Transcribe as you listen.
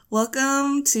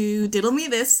Welcome to Diddle Me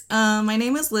This. My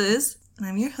name is Liz, and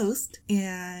I'm your host.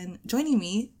 And joining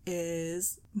me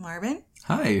is Marvin.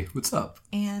 Hi, what's up?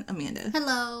 And Amanda.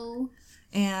 Hello.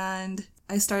 And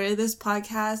I started this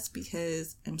podcast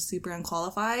because I'm super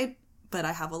unqualified, but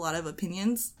I have a lot of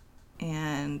opinions,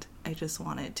 and I just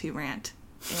wanted to rant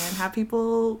and have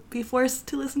people be forced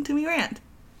to listen to me rant.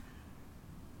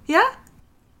 Yeah?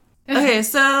 Okay,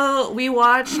 so we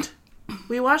watched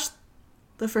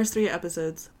the first 3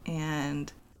 episodes,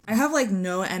 and I have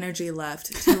no energy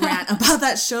left to rant about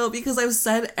that show because I've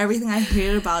said everything I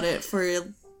hated about it for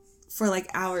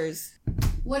hours.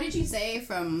 What did you say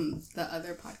from the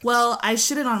other podcast? Well, I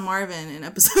shitted on Marvin in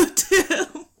episode 2.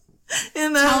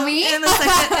 Tell me?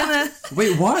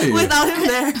 Wait, why? Without him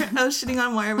there, I was shitting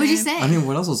on Marvin. What'd you say? I mean,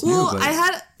 what else was new? Well, But...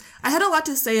 I had a lot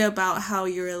to say about how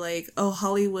you were like, oh,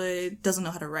 Hollywood doesn't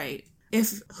know how to write.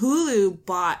 If Hulu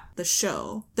bought the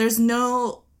show, there's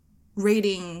no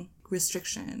rating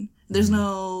restriction. There's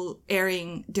no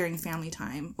airing during family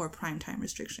time or prime time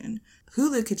restriction.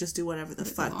 Hulu could just do whatever the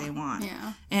fuck they want.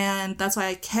 Yeah. And that's why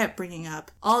I kept bringing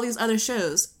up all these other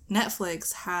shows.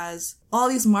 Netflix has all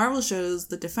these Marvel shows,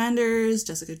 The Defenders,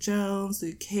 Jessica Jones,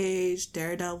 Luke Cage,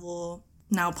 Daredevil,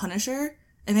 now Punisher,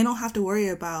 and they don't have to worry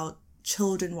about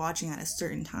children watching at a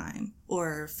certain time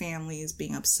or families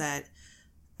being upset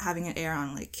having it air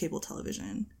on cable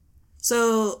television.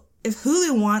 So if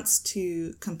Hulu wants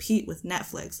to compete with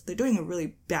Netflix, they're doing a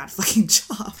really bad fucking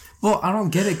job. Well, I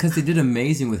don't get it because they did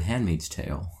amazing with Handmaid's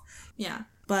Tale. Yeah,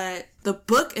 but the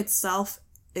book itself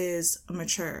is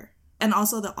mature. And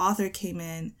also the author came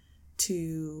in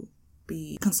to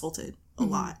be consulted a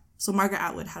lot. So Margaret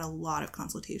Atwood had a lot of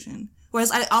consultation.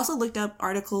 Whereas I also looked up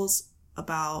articles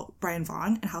about Brian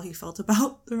Vaughn and how he felt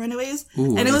about the Runaways.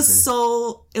 Ooh, and it was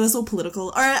so political.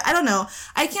 Or I don't know.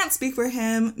 I can't speak for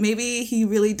him. Maybe he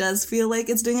really does feel like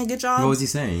it's doing a good job. What was he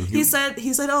saying? He said,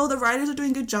 oh, the writers are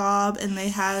doing a good job, and they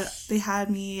had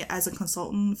me as a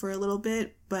consultant for a little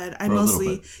bit, but I'm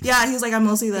mostly he's like, I'm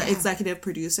mostly the executive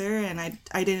producer, and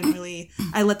I didn't really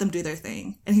I let them do their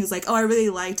thing. And he was like, oh, I really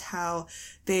liked how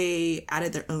they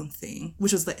added their own thing,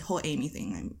 which was the whole Amy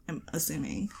thing, I'm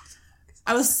assuming.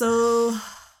 I was so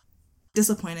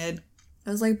disappointed.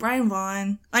 I was like, Brian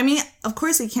Vaughn. I mean, of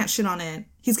course he can't shit on it.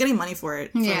 He's getting money for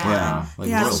it. Yeah.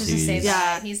 Royalties. Just say that.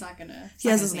 Yeah. He's not gonna. He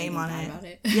has his name on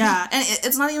it. Yeah, and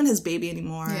it's not even his baby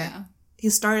anymore. Yeah. He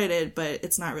started it, but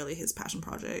it's not really his passion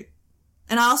project.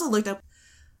 And I also looked up,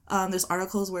 there's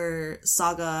articles where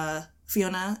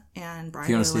Fiona and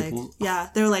Brian were Staples?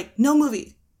 they were like, no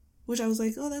movie. Which I was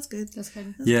like, oh, that's good. That's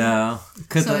good. Yeah.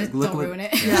 Because don't ruin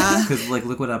it. Yeah. Because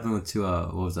look what happened with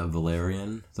what was that,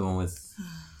 Valerian? The one with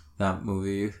that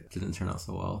movie didn't turn out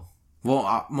so well.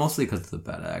 Well, mostly because of the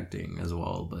bad acting as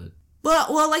well, but...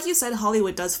 Well, like you said,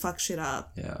 Hollywood does fuck shit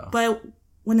up. Yeah. But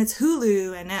when it's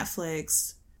Hulu and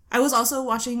Netflix... I was also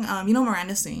watching,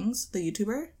 Miranda Sings, the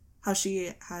YouTuber? How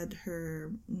she had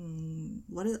her...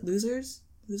 what is it? Losers?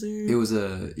 It was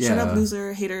a... Yeah. Shut up,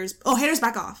 loser, haters. Oh, haters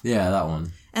back off. Yeah, that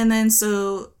one. And then,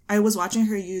 so, I was watching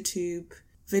her YouTube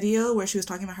video where she was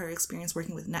talking about her experience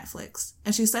working with Netflix.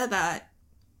 And she said that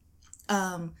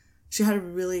she had a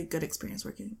really good experience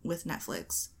working with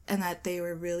Netflix. And that they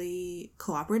were really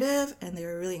cooperative and they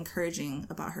were really encouraging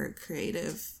about her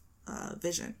creative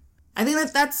vision. I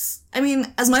think that's... I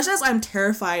mean, as much as I'm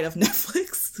terrified of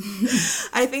Netflix,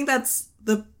 I think that's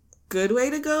the good way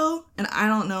to go. And I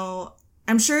don't know...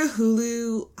 I'm sure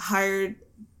Hulu hired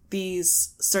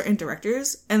these certain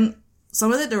directors, and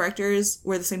some of the directors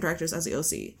were the same directors as the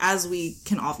OC, as we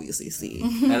can obviously see.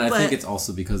 And I think it's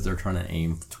also because they're trying to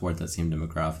aim toward that same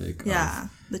demographic. Yeah. Of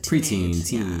the preteen,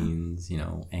 teens,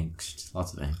 angst.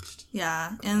 Lots of angst.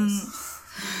 Yeah. And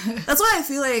that's why I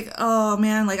feel like, oh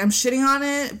man, I'm shitting on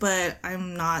it, but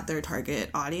I'm not their target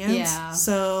audience. Yeah.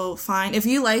 So fine. If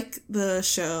you like the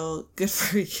show, good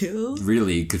for you.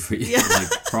 Really good for you. Yeah.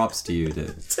 Props to you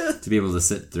to be able to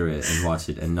sit through it and watch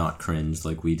it and not cringe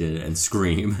like we did and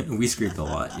scream. We screamed a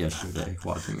lot yesterday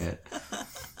watching it.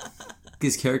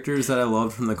 These characters that I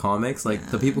loved from the comics,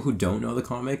 the people who don't know the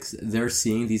comics, they're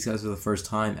seeing these guys for the first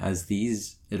time as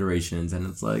these iterations, and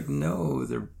it's like, no,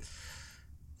 they're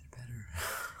better.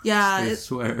 Yeah. I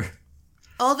swear.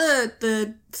 All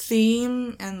the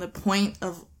theme and the point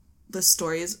of the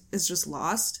stories is just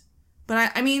lost.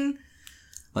 But I mean...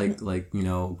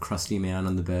 crusty man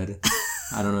on the bed.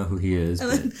 I don't know who he is.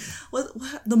 But... What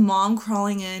the mom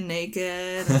crawling in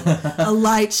naked, and a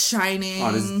light shining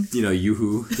on his,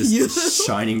 yoo-hoo just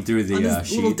shining through the on his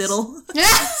sheets. little diddle.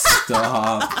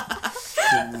 Stop.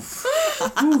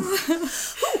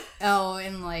 Oh,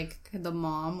 and like the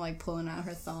mom like pulling out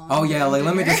her thong. Oh yeah, like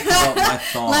let me just pull out my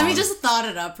thong. Let me just thought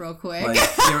it up real quick. Like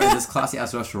here at this classy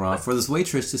ass restaurant for this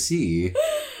waitress to see.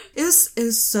 Is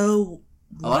so.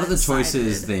 A lot of the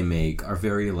choices they make are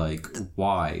very like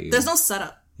why. There's no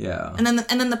setup. Yeah. And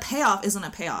then the payoff isn't a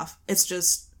payoff. It's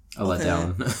just a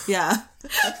letdown. Yeah.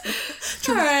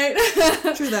 All right.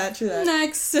 True that.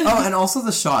 Next. Oh, and also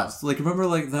the shots. Like remember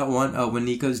like that one when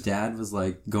Nico's dad was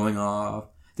like going off.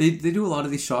 They do a lot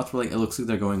of these shots where like it looks like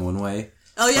they're going one way.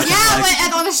 Oh yeah. Yeah,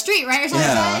 like on the street, right? Or something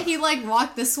like Yeah. that. He like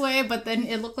walked this way, but then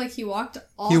it looked like he walked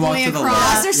all the walked way to the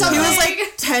across left. or something. He was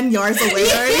like 10 yards away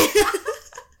already.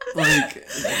 Like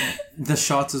the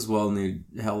shots as well need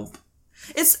help.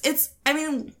 It's I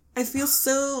mean, I feel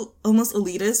so almost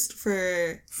elitist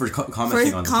for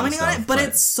commenting on it, but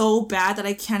it's so bad that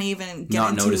I can't even get not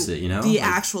into notice it, you know? the like,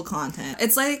 actual content.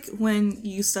 It's like when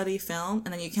you study film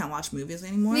and then you can't watch movies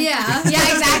anymore. Yeah,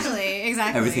 exactly.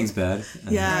 everything's bad.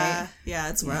 Yeah, Right. yeah,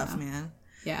 it's rough, man.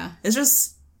 Yeah. It's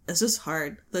just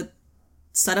hard. The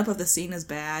setup of the scene is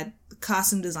bad. The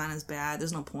costume design is bad.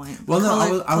 There's no point. Well,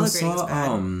 Color I grading is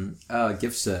saw a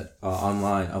gift set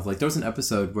online of like there was an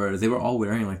episode where they were all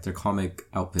wearing like their comic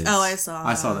outfits. Oh, I saw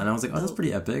that, and I was like, oh, that's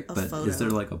pretty epic. But photo. is there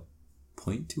like a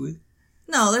point to it?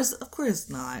 No, there's of course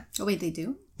not. Oh wait, they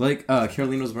do? Like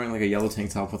Caroline was wearing like a yellow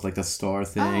tank top with like the star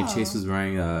thing. Oh. Chase was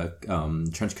wearing a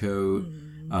trench coat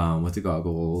with the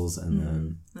goggles, and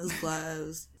then Those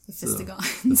gloves. The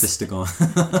fistigons. the fistagon.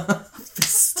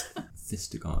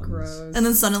 Fistigons. Gross. And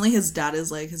then suddenly his dad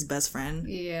is like his best friend.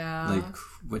 Yeah. Like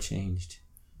what changed?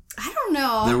 I don't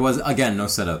know. There was again no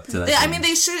setup to that. I scene.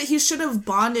 mean, he should have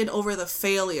bonded over the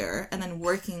failure and then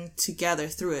working together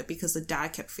through it because the dad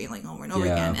kept failing over and over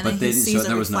Yeah, again. And but then they he didn't sees show a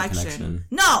there was no reflection. connection.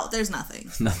 No, there's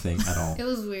nothing. Nothing at all. It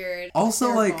was weird. Also,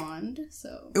 Their like, bond,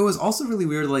 so. It was also really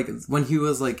weird, like, when he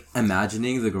was, like,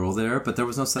 imagining the girl there, but there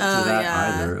was no set to that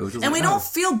either. It was just and like, we don't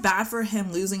feel bad for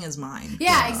him losing his mind.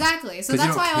 Yeah, exactly. So 'Cause you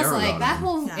that's don't why I was care like, about that him.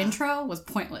 whole Yeah. intro was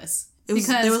pointless.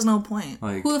 Because there was no point.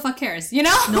 Like, Who the fuck cares? You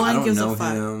know? No I one don't gives know a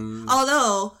fuck. him.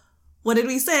 Although, what did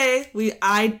we say?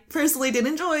 I personally did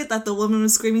enjoy that the woman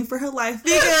was screaming for her life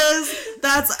because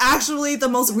that's actually the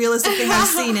most realistic thing I've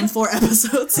seen in 4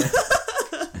 episodes.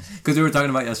 Because we were talking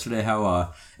about yesterday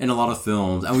how, in a lot of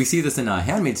films, and we see this in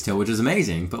Handmaid's Tale, which is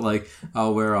amazing, but, like,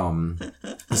 where,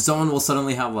 someone will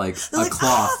suddenly have, like, a like,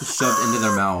 cloth shoved into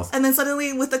their mouth. And then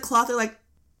suddenly with the cloth, they're like,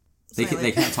 They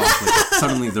can't talk. Like,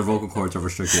 suddenly their vocal cords are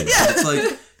restricted. Yeah. It's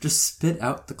like, just spit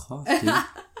out the cloth, dude.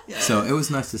 Yeah. So it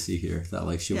was nice to see here that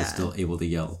like she was still able to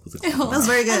yell with the cloth. That was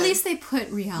very good. At least they put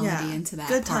reality into that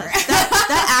good part. touch.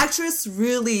 That actress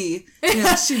really,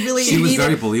 she was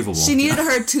very believable. She needed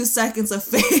her 2 seconds of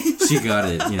fame. She got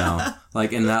it,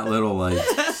 like in that little like,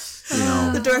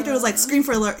 The director was like, scream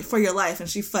for your life, and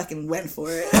she fucking went for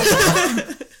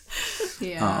it.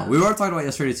 Yeah. We were talking about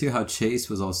yesterday too how Chase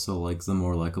was also like the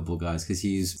more likable guys because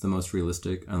he's the most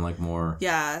realistic and like more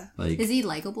Like, is he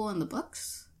likable in the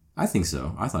books? I think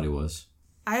so. I thought he was.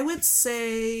 I would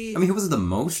say, I mean, he wasn't the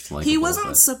most likable. he wasn't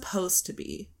but... supposed to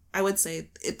be. I would say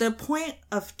the point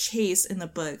of Chase in the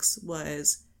books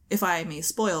was, if I may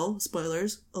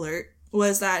spoilers alert,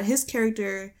 was that his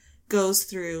character goes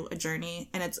through a journey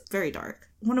and it's very dark.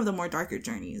 One of the more darker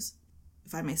journeys,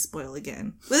 if I may spoil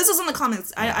again. But this was in the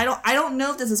comics. I don't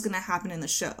know if this is going to happen in the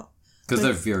show. Because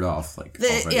they're veered off, like,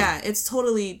 already. Yeah, it's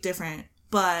totally different.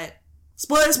 But,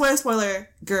 spoiler,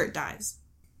 Gert dies.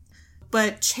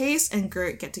 But Chase and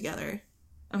Gert get together.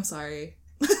 I'm sorry.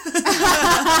 But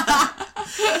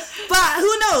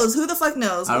who knows? Who the fuck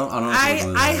knows? I don't know.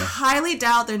 I highly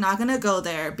doubt they're not gonna go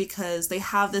there because they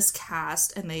have this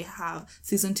cast and they have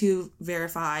season 2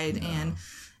 verified, and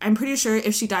I'm pretty sure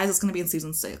if she dies, it's gonna be in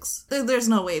season 6. There's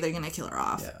no way they're gonna kill her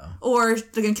off. Yeah. Or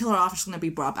they're gonna kill her off and she's gonna be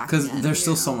brought back again. Because there's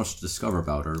still so much to discover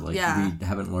about her. Like, we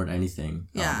haven't learned anything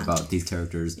about these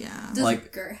characters. Yeah. Does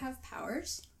like, Gert have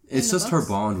powers? It's just her books?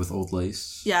 bond with Old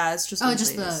Lace. Yeah, it's just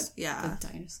just the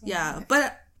dinosaur. Yeah,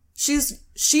 but she's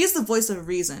the voice of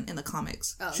reason in the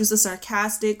comics. Oh. She's the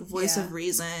sarcastic voice of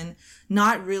reason.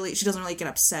 Not really. She doesn't really get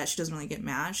upset. She doesn't really get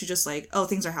mad. She's just like, oh,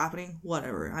 things are happening.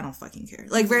 Whatever. I don't fucking care.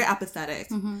 Like, very apathetic.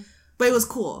 Mm-hmm. But it was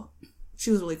cool. She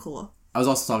was really cool. I was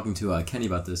also talking to Kenny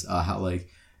about this. How like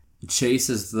Chase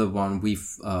is the one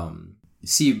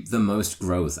see the most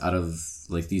growth out of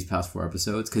like these past 4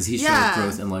 episodes, because he showed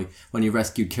growth in like when he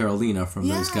rescued Carolina from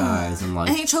those guys, and like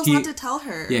he chose not to tell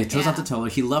her. Yeah, he chose not to tell her.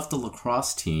 He left the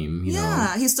lacrosse team. You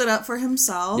know? He stood up for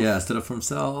himself. Yeah, stood up for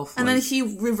himself. And then he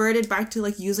reverted back to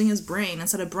like using his brain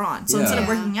instead of brawn. So instead of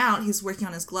working out, he's working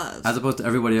on his gloves. As opposed to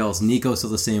everybody else, Nico's still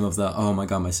the same of the, oh my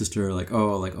god, my sister, like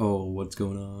what's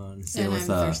going on? Same and with,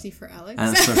 I'm thirsty for Alex.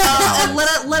 And thirsty for Alex.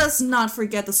 And let us not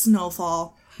forget the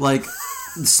snowfall. Like,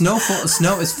 snow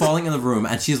is falling in the room,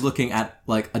 and she's looking at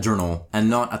like a journal and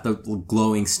not at the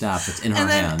glowing staff that's in her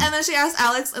hand. And then she asks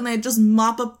Alex, and they just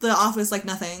mop up the office like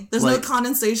nothing. There's no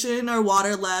condensation or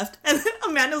water left. And then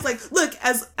Amanda was like, "Look,"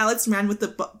 as Alex ran with the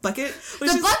bucket.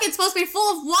 The bucket's supposed to be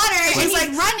full of water, and he's like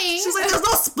running. She's like, "There's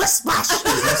no splish splash.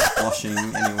 There's no splashing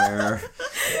anywhere."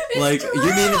 Like, you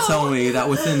mean to tell me that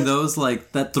within those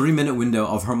like that 3-minute window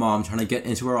of her mom trying to get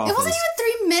into her office, it wasn't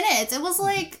even 3 minutes. It was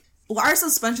like. Well, our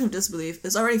suspension of disbelief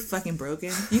is already fucking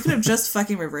broken. You could have just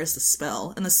fucking reversed the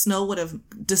spell, and the snow would have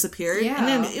disappeared, and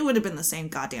then it would have been the same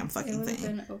goddamn fucking thing.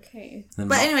 Been okay.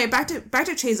 But anyway, back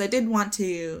to Chase. I did want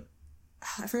to.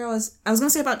 I forgot what I was gonna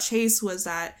say about Chase was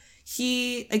that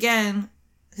he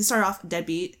started off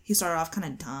deadbeat. He started off kind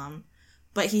of dumb,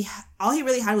 but all he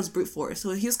really had was brute force.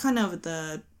 So he was kind of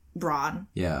the brawn,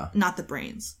 not the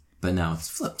brains. But now it's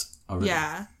flipped already.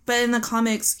 Yeah, but in the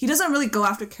comics, he doesn't really go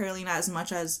after Carolina as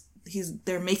much as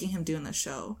they're making him do in the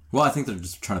show. Well, I think they're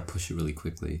just trying to push it really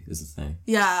quickly is the thing.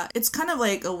 Yeah, it's kind of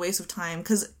like a waste of time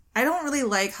because I don't really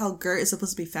like how Gert is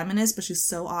supposed to be feminist, but she's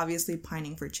so obviously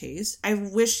pining for Chase. I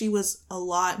wish she was a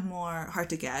lot more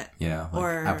hard to get. Yeah, like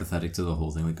or apathetic to the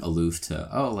whole thing, like aloof to,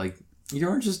 like,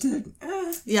 you're interested?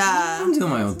 Yeah. I'm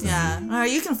doing my own thing. Yeah. Or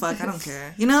you can fuck, I don't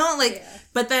care. You know? Like,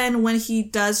 but then when he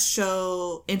does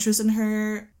show interest in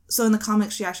her, so in the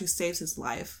comics, she actually saves his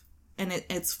life. And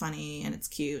it's funny and it's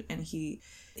cute. And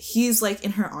he's like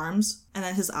in her arms and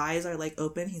then his eyes are like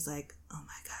open. He's like, "Oh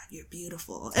my God, you're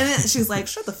beautiful." And she's like,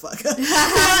 "Shut the fuck up."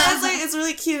 It's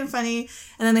really cute and funny.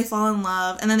 And then they fall in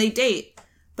love and then they date.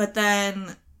 But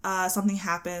then something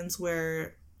happens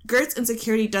where Gert's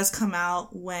insecurity does come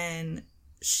out when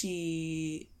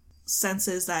she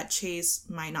senses that Chase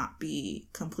might not be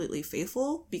completely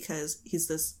faithful because he's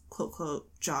this quote quote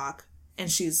jock and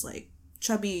she's like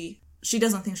chubby. She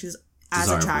doesn't think she's as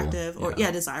attractive or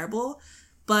desirable,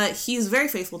 but he's very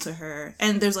faithful to her,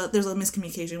 and there's a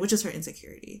miscommunication, which is her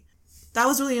insecurity. That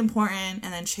was really important.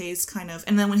 And then Chase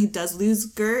and then when he does lose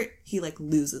Gert, he like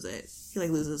loses it. He like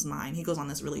loses his mind. He goes on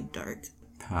this really dark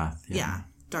path. Yeah,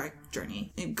 dark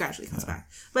journey. It gradually comes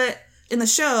back. But in the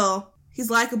show, he's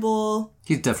likable.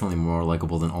 He's definitely more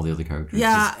likable than all the other characters.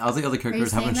 Yeah. All the other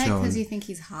characters haven't shown. Because you think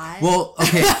he's hot? Well,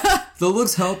 okay. The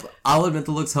looks help. I'll admit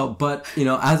the looks help. But,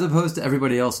 as opposed to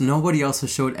everybody else, nobody else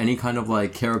has showed any kind of,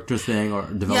 like, character thing or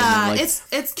development. Yeah, like,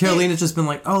 it's Carolina's just been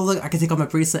like, "Oh, look, I can take off my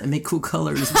bracelet and make cool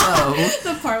colors." Whoa.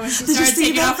 The part when she started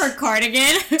taking off her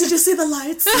cardigan. Did you see the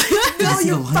lights? No,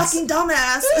 you fucking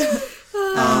dumbass.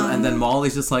 And then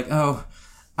Molly's just like, "Oh,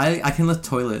 I can lift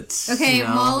toilets." Okay,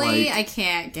 Molly, like, I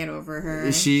can't get over her.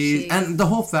 And the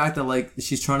whole fact that like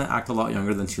she's trying to act a lot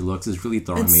younger than she looks is really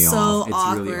throwing me off. It's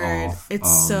awkward. Really off.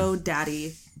 It's so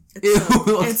daddy.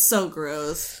 It's so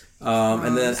gross.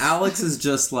 And then Alex is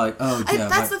just like,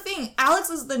 that's the thing.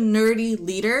 Alex is the nerdy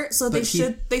leader, so they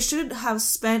should have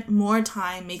spent more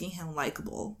time making him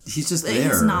likable. He's just there.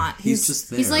 He's not. He's just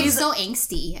there. He's like so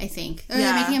angsty, I think. Or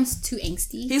they're making him too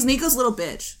angsty. He's Nico's little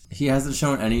bitch. He hasn't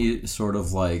shown any sort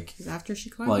of like after she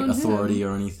like authority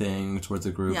or anything towards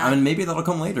the group. Yeah. I mean, maybe that'll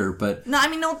come later, but no, I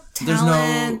mean, no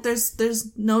talent.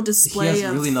 There's no display. He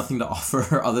has really nothing to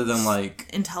offer other than like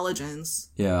intelligence.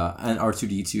 Yeah, and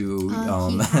R2D2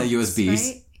 USBs.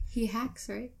 Right? He hacks,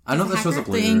 right? I know that shows up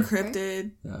later. The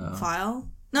encrypted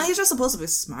file. No, he's just supposed to be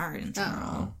smart in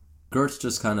general. Gert's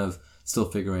just kind of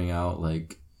still figuring out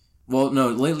like, well, no,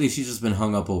 lately she's just been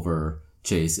hung up over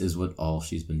Chase is what all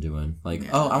she's been doing.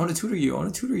 Like, I want to tutor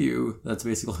you. That's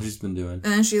basically all she's been doing. And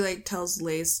then she like tells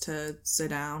Lace to sit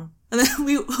down. And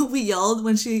then we yelled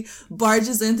when she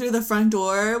barges in through the front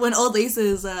door when old Lace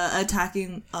is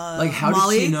attacking like how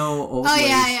Molly. Did she know old Lace?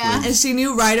 Yeah. And she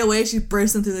knew right away. She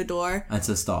burst in through the door and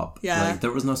to stop. Yeah, like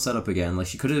there was no setup again. Like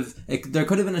there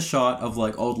could have been a shot of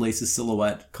like old Lace's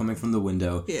silhouette coming from the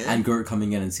window and Gert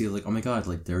coming in and see like, oh my god,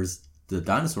 like there's the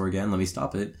dinosaur again. Let me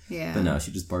stop it. Yeah. But no,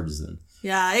 she just barges in.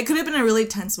 Yeah, it could have been a really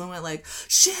tense moment, like,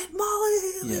 "Shit,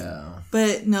 Molly!" Yeah.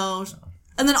 But no.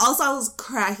 And then also I was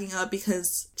cracking up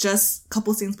because just a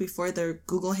couple scenes before their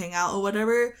Google Hangout or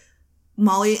whatever,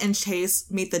 Molly and Chase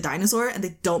meet the dinosaur and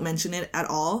they don't mention it at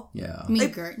all. Yeah. You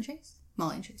mean Gert and Chase?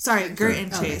 Molly and Chase. Sorry, Gert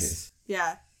and Chase.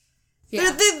 Yeah.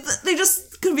 They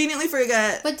just conveniently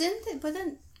forget. But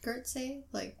then Gert say?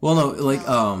 Like, well, no,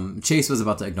 like Chase was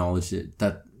about to acknowledge it.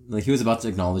 He was about to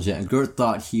acknowledge it, and Gert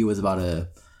thought he was about to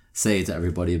say it to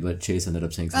everybody, but Chase ended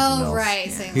up saying something else. Oh, right.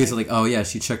 Yeah. He was like, "Oh yeah,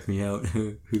 she checked me out."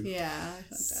 Yeah.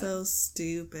 So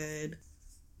stupid.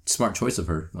 Smart choice of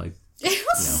her, like.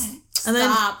 And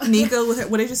then Nico with her,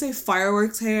 what did you say?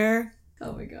 Fireworks hair.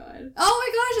 Oh my god. And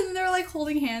then they were like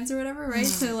holding hands or whatever, right?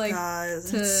 To like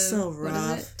it's so rough.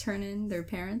 What is it? Turn in their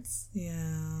parents.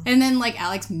 Yeah. And then like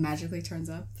Alex magically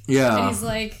turns up. Yeah. And he's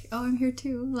like, "Oh, I'm here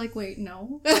too." Like, wait,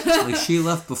 no. Like she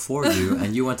left before you,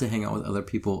 and you went to hang out with other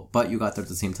people, but you got there at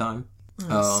the same time.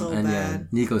 So and bad. yeah,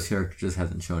 Nico's character just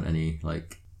hasn't shown any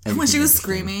like. When she was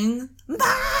screaming, "Mom! No!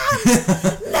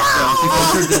 Yeah, she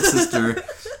called her dead sister.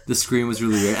 The scream was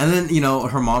really weird. And then,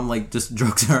 her mom, like, just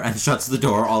drugs her and shuts the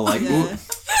door, all like, ooh.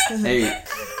 Hey,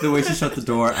 the way she shut the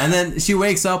door. And then she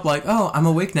wakes up like, oh, I'm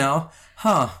awake now.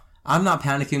 Huh. I'm not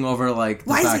panicking over, like,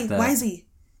 the fact that... Wisey,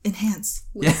 enhance.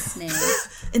 Listening.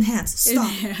 Enhance. Stop.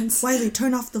 Wisey,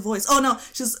 turn off the voice. Oh, no.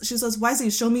 She says,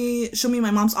 Wisey, show me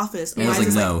my mom's office. And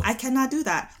Wisey's like, no. I cannot do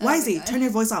that. Wisey, turn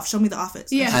your voice off. Show me the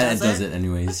office. Yeah. And it does it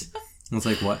anyways. I was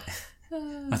like, what?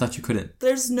 I thought you couldn't.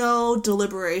 There's no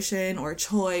deliberation or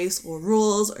choice or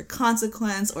rules or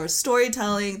consequence or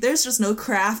storytelling. There's just no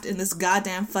craft in this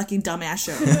goddamn fucking dumbass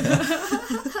show.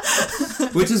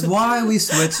 Which is why we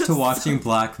switched to watching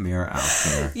Black Mirror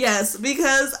after. Yes,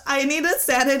 because I needed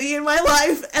sanity in my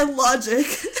life and logic.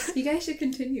 You guys should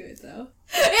continue it though.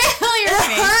 It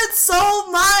hurts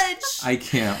so much. I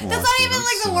can't watch That's not even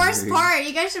like the worst part.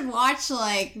 You guys should watch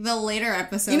like the later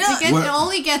episodes because it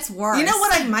only gets worse. You know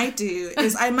what I might do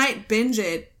is I might binge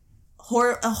it,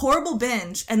 a horrible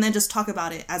binge, and then just talk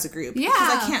about it as a group. Yeah,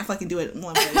 because I can't fucking do it in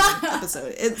one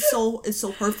episode. It's so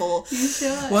hurtful. You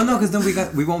should. Well, no, because then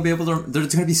we won't be able to.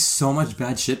 There's gonna be so much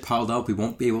bad shit piled up. We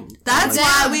won't be able. That's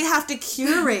why we have to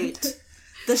curate.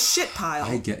 The shit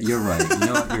pile. You're right. You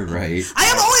know what? You're right. I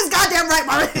am always goddamn right,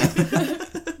 Marvin.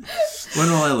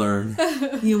 When will I learn?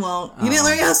 You won't. You didn't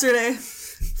learn yesterday.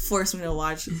 Forced me to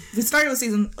watch. We started with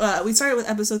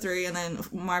episode 3, and then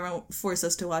Marvin forced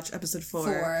us to watch episode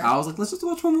 4. I was like, let's just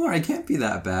watch one more. I can't be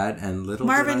that bad. And little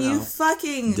Marvin, did I know. you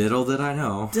fucking diddle did I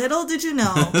know. Diddle did you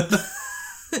know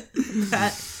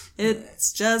that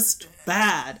it's just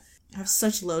bad. I have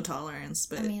such low tolerance,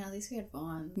 but I mean, at least we had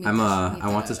Vaughn. I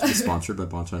want this to be sponsored by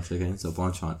Bonchon Chicken, so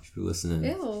Bonchon, if you're listening.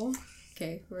 Ew.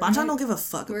 Okay. Bonchon don't give a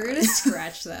fuck. We're gonna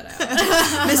scratch that out.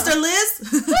 Mr.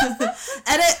 Liz,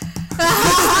 edit.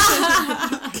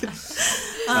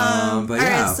 But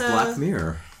yeah, right, so, Black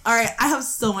Mirror. All right, I have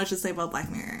so much to say about Black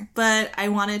Mirror, but I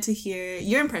wanted to hear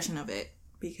your impression of it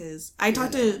because I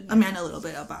talked to Amanda a little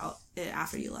bit about it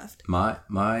after you left. My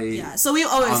yeah. So we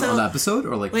on the episode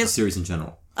or like the series in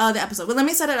general. The episode. Well, let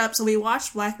me set it up. So we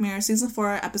watched Black Mirror season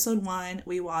 4, episode 1.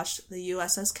 We watched the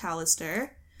USS Callister,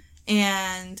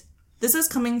 and this is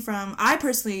coming from. I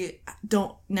personally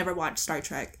never watch Star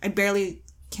Trek. I barely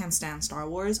can stand Star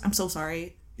Wars. I'm so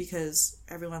sorry because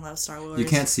everyone loves Star Wars. You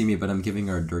can't see me, but I'm giving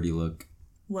her a dirty look.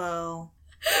 Well,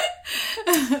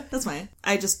 that's fine.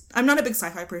 I'm not a big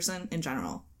sci-fi person in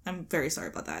general. I'm very sorry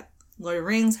about that. Lord of the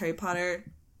Rings, Harry Potter,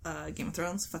 Game of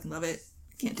Thrones, fucking love it.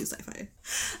 Can't do sci-fi.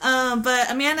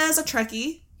 But Amanda is a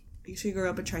Trekkie. She grew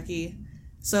up a Trekkie.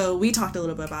 So we talked a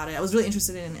little bit about it. I was really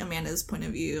interested in Amanda's point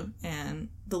of view and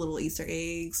the little Easter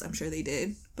eggs. I'm sure they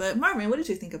did. But Marvin, what did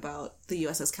you think about the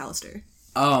USS Callister?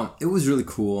 It was really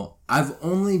cool. I've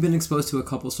only been exposed to a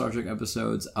couple Star Trek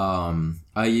episodes. My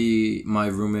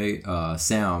roommate,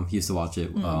 Sam, he used to watch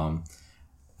it.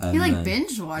 He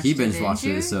binge watched it. He binge watched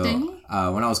it. So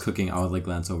when I was cooking, I would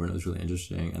glance over and it was really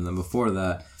interesting. And then before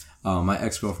that, my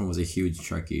ex-girlfriend was a huge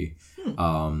Trekkie.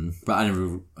 But I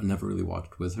never really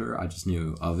watched with her. I just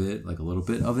knew of it, like a little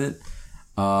bit of it.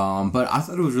 But I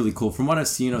thought it was really cool. From what I've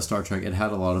seen of Star Trek, it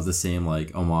had a lot of the same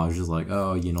homages,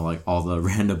 all the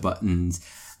random buttons.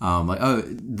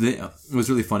 It was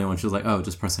really funny when she was like, "Oh,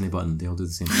 just press any button; they all do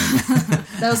the same thing."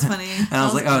 That was funny. And I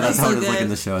was like, "Oh, that's how it is in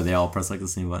the show. They all press the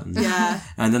same buttons." Yeah.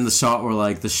 And then the shot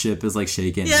where the ship is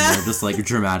shaking and they're just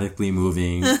dramatically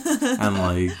moving,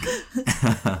 and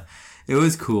it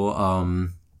was cool.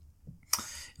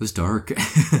 It was dark.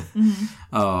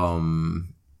 Mm-hmm.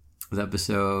 The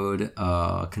episode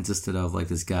consisted of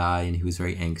this guy, and he was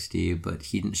very angsty, but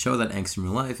he didn't show that angst in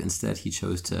real life. Instead, he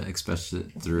chose to express it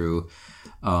through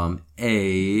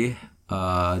a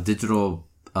digital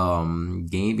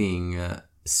gaming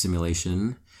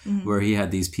simulation where he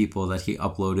had these people that he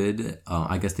uploaded.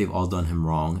 I guess they've all done him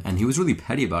wrong, and he was really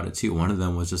petty about it too. One of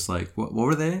them was just like, what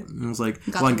were they? And it was like,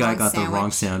 one guy got the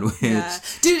wrong sandwich. Yeah.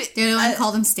 Dude, the other one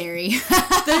called him Stary.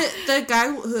 the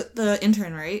guy, the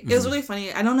intern, right? It was really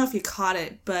funny. I don't know if you caught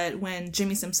it, but when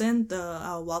Jimmy Simpson,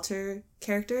 the Walter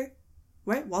character,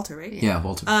 right? Walter, right? Yeah,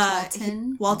 Walter.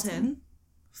 Walton.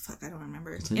 Fuck, I don't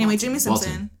remember. Anyway, Jimmy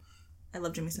Simpson. Walton. I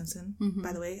love Jimmy Simpson,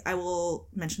 by the way. I will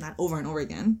mention that over and over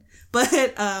again.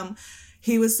 But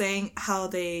he was saying how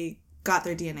they got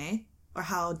their DNA, or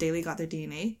how Daly got their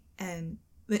DNA, and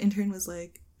the intern was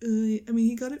like, I mean,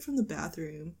 he got it from the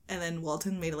bathroom. And then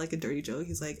Walton made like a dirty joke.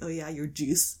 He's like, oh yeah, your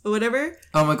juice, or whatever.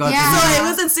 Oh my god. Yeah. So it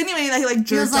was insinuating that he like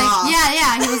jerked off.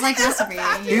 Yeah, he was like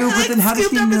masturbating. Ew, but then how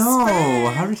did he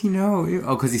know? How did he know? Ew.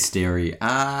 Oh, because he's Stary. Yeah,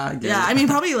 I mean,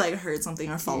 probably like heard something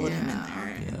or followed him in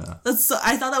there. Yeah.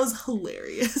 I thought that was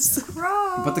hilarious.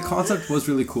 Yeah. But the concept was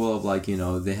really cool of like,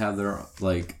 they have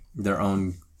their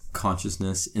own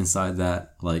consciousness inside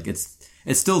that, like it's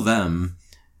still them,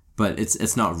 but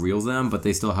it's not real them, but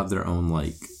they still have their own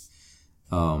like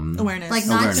awareness, like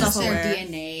not just their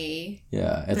DNA.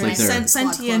 Yeah, it's they're like they're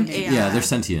sentient AI. Yeah, they're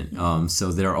sentient.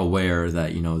 So they're aware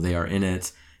that they are in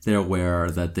it. They're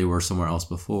aware that they were somewhere else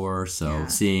before. So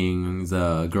seeing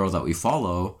the girl that we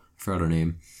follow, I forgot her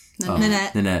name,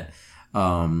 Nanette.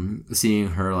 Seeing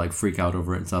her like freak out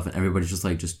over it and stuff, and everybody's just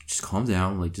like, just calm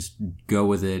down, like just go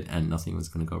with it, and nothing was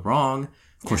gonna go wrong.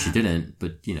 Of course she didn't,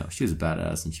 but she was a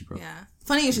badass and she broke. Yeah.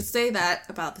 Funny you should say that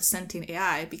about the sentient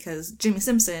AI, because Jimmy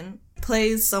Simpson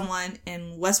plays someone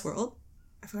in Westworld.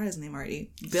 I forgot his name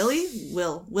already.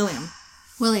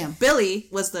 William. Billy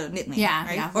was the nickname,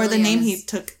 right? Yeah, or the name he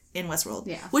took in Westworld.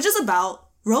 Yeah. Which is about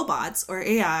robots or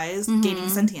AIs gaining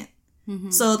sentient.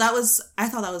 Mm-hmm. So I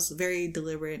thought that was very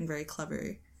deliberate and very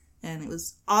clever. And it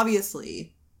was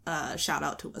obviously a shout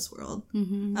out to Westworld.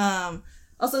 Mm-hmm.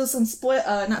 Also some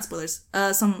not spoilers,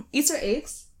 some Easter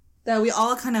eggs that we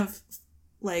all kind of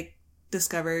like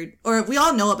discovered, or we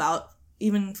all know about,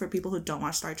 even for people who don't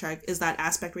watch Star Trek, is that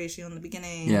aspect ratio in the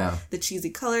beginning. Yeah. The cheesy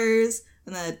colors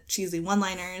and the cheesy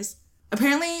one-liners.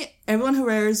 Apparently, everyone who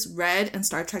wears red in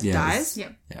Star Trek dies.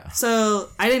 Yep. Yeah. So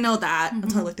I didn't know that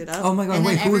until I looked it up. Oh my god! And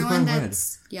wait, then who was wearing red?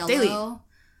 Yellow. Daily.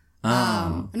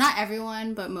 Not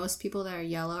everyone, but most people that are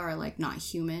yellow are like not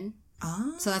human.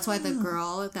 Oh. So that's why the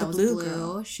girl that was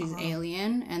blue, she's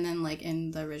alien. And then like in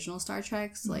the original Star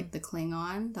Treks, like the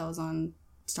Klingon that was on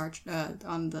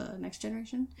on the Next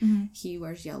Generation, he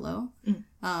wears yellow.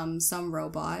 Some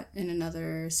robot in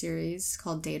another series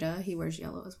called Data, he wears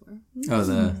yellow as well. Oh,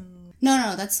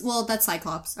 No, that's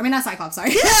Cyclops. I mean, not Cyclops,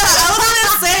 sorry. Yeah, I was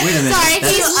gonna say. Wait a minute. Sorry,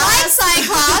 he's like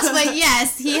Cyclops, but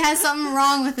yes, he has something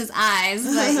wrong with his eyes.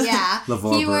 But yeah,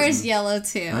 he wears yellow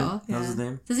too. Right? That was his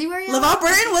name? Does he wear yellow? LeVar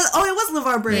Burton was. Oh, it was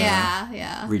LeVar Burton.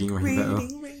 Yeah. Reading Rainbow.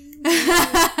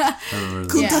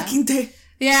 Kunta Kinte.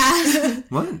 Yeah.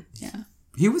 What? Yeah.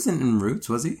 He wasn't in Roots,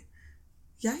 was he?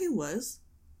 Yeah, he was.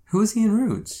 Who was he in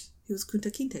Roots? He was Kunta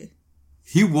Kinte.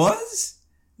 He was?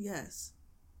 Yes.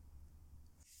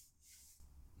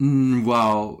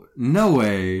 Wow. No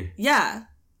way. Yeah.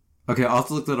 Okay, I'll have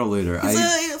to look that up later. He's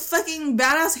a fucking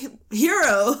badass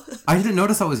hero. I didn't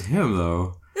notice that was him,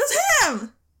 though. It was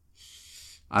him!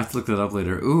 I have to look that up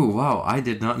later. Ooh, wow. I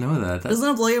did not know that. Doesn't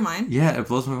it blow your mind? Yeah, it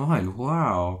blows my mind.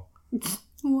 Wow.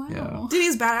 Wow. Yeah. Dude,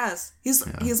 he's badass. He's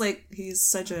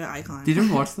such an icon. Did you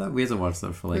ever watch that? We had to watch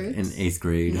that for like in 8th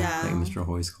grade. Yeah. Like Mr.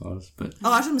 Hoy's class. But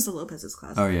actually Mr. Lopez's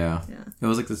class. Oh, yeah. It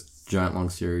was like this giant long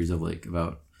series of like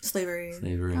about slavery.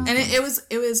 And it was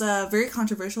very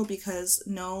controversial because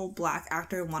no black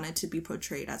actor wanted to be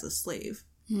portrayed as a slave.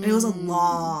 And it was a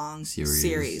long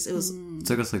series. It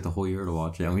took us like the whole year to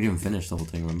watch it, and we didn't finish the whole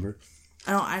thing. Remember?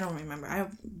 I don't remember. I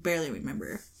barely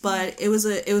remember. But it was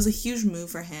a huge move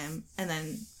for him. And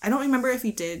then I don't remember if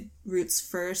he did Roots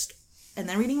first and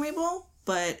then Reading Rainbow,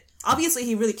 but obviously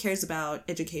he really cares about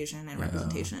education and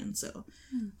representation. So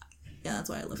yeah, that's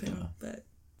why I love him. But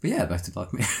yeah, back to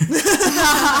Black Mirror.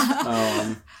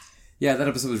 Yeah, that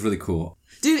episode was really cool.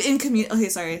 Dude, in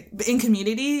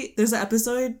Community, there's an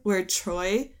episode where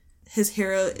Troy, his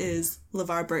hero is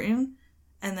LeVar Burton.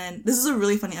 And then, this is a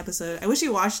really funny episode. I wish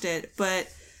you watched it, but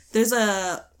there's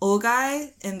a old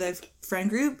guy in the friend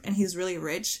group, and he's really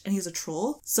rich, and he's a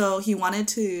troll. So he wanted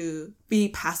to be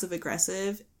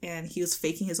passive-aggressive, and he was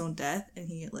faking his own death, and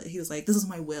he was like, this is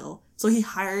my will. So he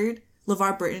hired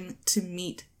LeVar Burton to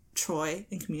meet Troy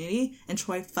in Community, and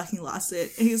Troy fucking lost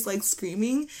it, and he's like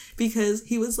screaming because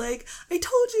he was like, I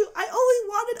told you I only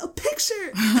wanted a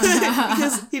picture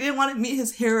because he didn't want to meet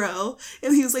his hero,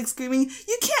 and he was like screaming,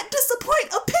 you can't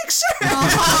disappoint a picture.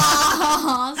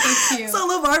 Oh, so cute. So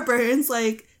LeVar Burton's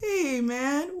like, hey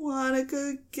man, wanna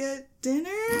go get dinner?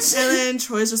 And then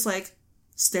Troy's just like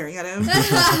staring at him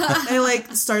and he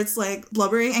like starts like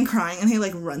blubbering and crying, and he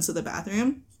like runs to the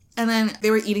bathroom, and then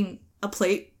they were eating a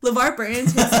plate. LeVar Burton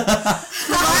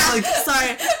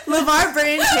LeVar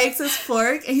Burton takes his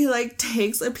fork and he like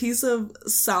takes a piece of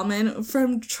salmon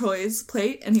from Troy's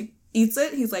plate and he eats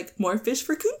it. He's like, more fish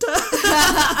for Kunta.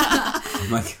 Oh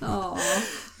my god.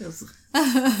 It was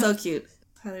so cute.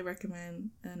 Highly recommend.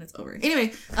 And it's over.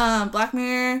 Anyway, Black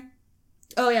Mirror.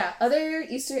 Oh yeah, other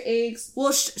Easter eggs.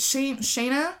 Well,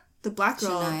 Shayna, the black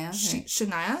girl,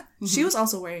 Shania, she was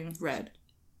also wearing red.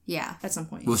 Yeah, at some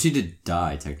point. Well, she did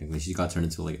die technically. She got turned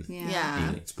into like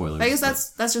alien. Spoilers. But I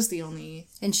guess that's just the only.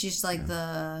 And she's like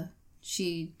her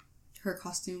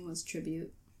costume was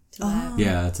tribute to that.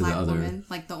 Yeah, to black the other woman,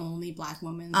 like the only black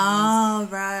woman. Right.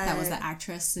 That was the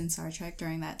actress in Star Trek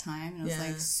during that time, and it was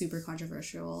like super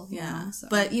controversial. Yeah, so.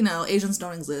 But Asians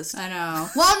don't exist. I know.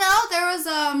 Well, no, there was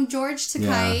George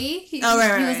Takei.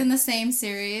 Yeah. He was in the same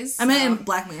series. I meant in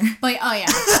Black Mirror. But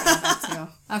that too.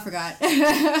 I forgot.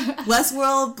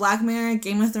 Westworld, Black Mirror,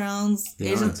 Game of Thrones,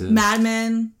 Asians, Mad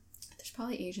Men. There's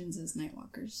probably Asians as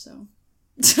Nightwalkers, so.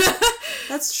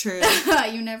 That's true.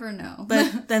 You never know.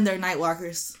 But then they're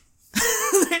Nightwalkers.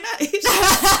 They're not Asian.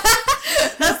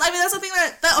 That's something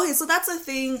okay, so that's a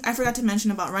thing I forgot to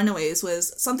mention about Runaways,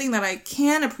 was something that I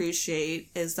can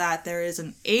appreciate is that there is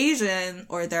an Asian,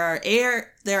 or there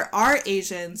are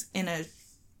Asians in a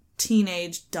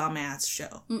teenage dumbass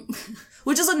show.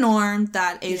 Which is a norm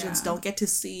that Asians don't get to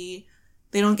see.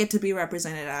 They don't get to be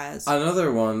represented as.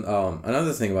 Another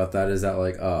thing about that is that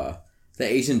like the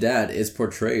Asian dad is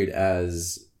portrayed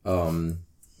as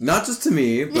not just to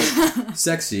me, but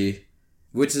sexy,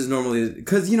 which is normally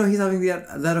because he's having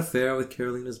that affair with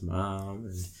Carolina's mom,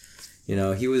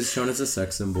 and he was shown as a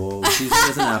sex symbol, which usually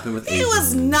doesn't happen with Asians. He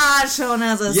was not shown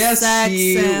as a sex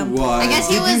symbol.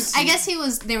 Was. I guess he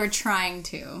was. They were trying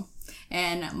to,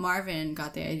 and Marvin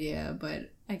got the idea,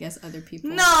 but I guess other people.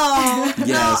 No, yes.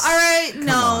 No, all right,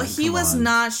 no, he was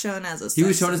not shown as a sex symbol. He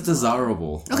was shown as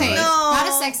desirable. Okay, right? not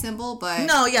a sex symbol, but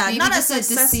maybe not just a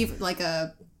deceive, like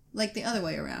the other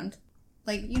way around.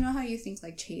 Like, how you think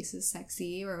like Chase is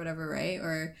sexy or whatever, right?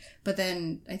 But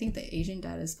then I think the Asian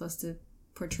dad is supposed to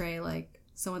portray like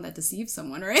someone that deceives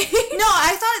someone, right? No,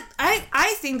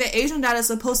 I think the Asian dad is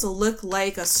supposed to look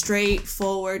like a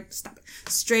straightforward,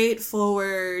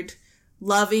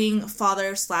 loving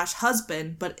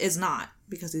father/husband, but is not,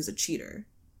 because he's a cheater.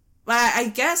 But I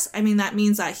guess, that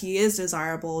means that he is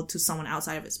desirable to someone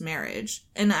outside of his marriage.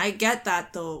 And I get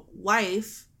that the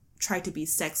wife tried to be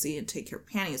sexy and take her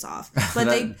panties off.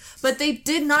 But they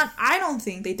did not, I don't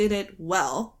think they did it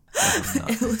well.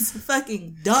 It was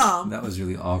fucking dumb. That was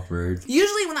really awkward.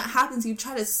 Usually when that happens, you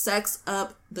try to sex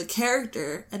up the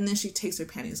character, and then she takes her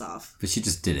panties off. But she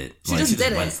just did it. She just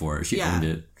went for it. She owned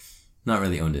it. Not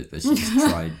really owned it, but she just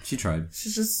tried. She tried.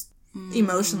 She's just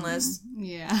emotionless.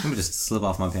 Yeah. Let me just slip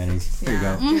off my panties. Here you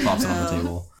go. Pops on the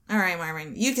table. All right,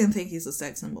 Marvin. You can think he's a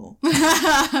sex symbol.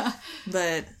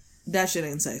 But that shit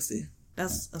ain't sexy.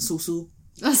 That's a susu.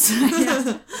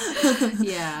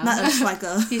 Yeah. Not a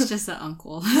schweiker. He's just an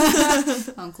uncle.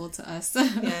 Uncle to us.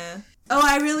 Yeah. Oh,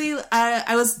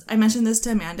 I mentioned this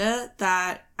to Amanda,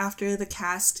 that after the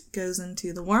cast goes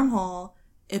into the wormhole,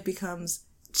 it becomes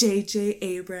J.J.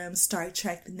 Abrams' Star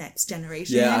Trek: The Next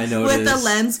Generation. Yeah, I know. With the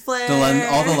lens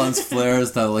flare. All the lens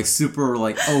flares that like super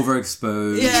like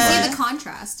overexposed. Yeah. You can see the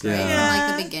contrast, right? Yeah. From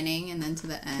like the beginning and then to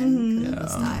the end. Mm-hmm. The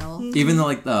style. Even though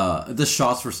like the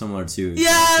shots were similar too.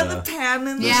 Yeah, the pan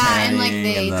and and like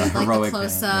they did like the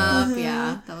close up. Mm-hmm.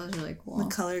 Yeah, that was really cool. The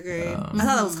color grade. I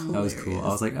thought that was cool. That was cool. I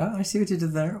was like, oh, I see what you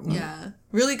did there. Yeah,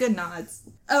 really good nods.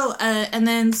 Oh, and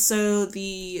then so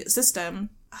the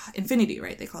system. Infinity,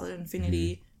 right? They call it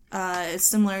Infinity. It's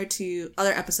similar to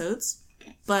other episodes,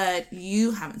 but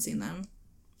you haven't seen them.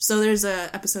 So there's a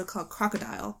episode called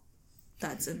Crocodile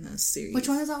that's in this series. Which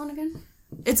one is that one again?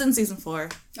 It's in season 4.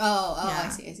 Oh, yeah. I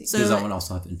see. So does that one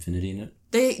also have Infinity in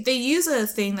it? They use a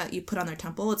thing that you put on their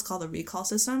temple. It's called a recall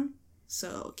system.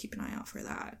 So keep an eye out for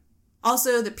that.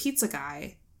 Also, the pizza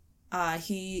guy,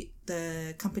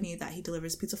 the company that he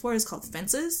delivers pizza for is called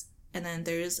Fences. And then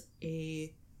there's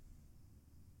a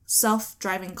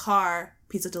self-driving car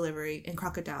pizza delivery in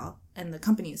Crocodile, and the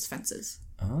company is Fences.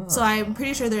 Oh. So I'm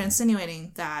pretty sure they're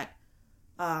insinuating that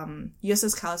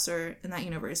USS Callister, in that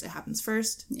universe, it happens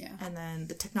first, and then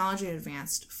the technology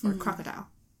advanced for Crocodile.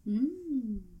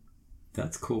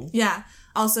 That's cool. Yeah.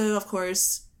 Also, of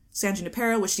course, San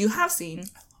Junipero, which you have seen.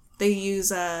 They use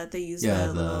the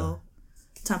little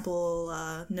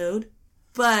temple node.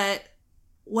 But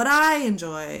what I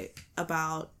enjoy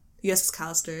about USS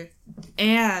Callister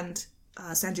and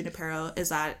San Junipero is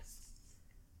that,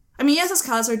 I mean, USS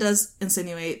Callister does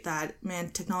insinuate that,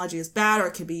 man, technology is bad or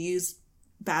it could be used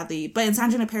badly. But in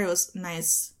San Junipero, it was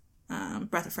nice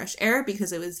breath of fresh air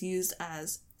because it was used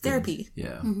as therapy.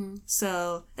 Yeah. Mm-hmm.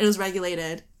 So it was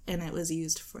regulated and it was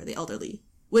used for the elderly,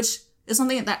 which is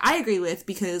something that I agree with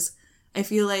because I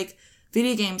feel like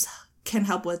video games can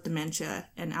help with dementia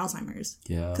and Alzheimer's.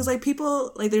 Yeah. Because, like,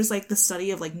 people, like, there's, like, the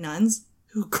study of, like, nuns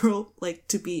who grow, like,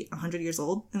 to be 100 years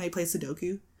old and they play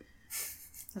Sudoku.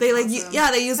 They, like, awesome.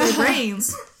 they use their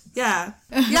brains. Yeah.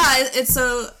 Yeah, it's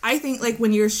so, I think, like,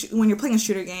 when you're playing a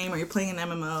shooter game or you're playing an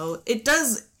MMO, it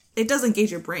does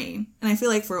engage your brain. And I feel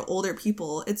like for older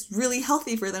people, it's really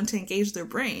healthy for them to engage their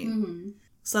brain. Mm-hmm.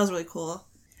 So that was really cool.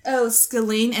 Oh,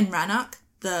 Scalane and Rannoch,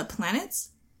 the planets.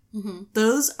 Mm-hmm.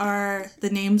 Those are the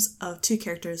names of two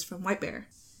characters from White Bear.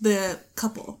 The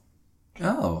couple.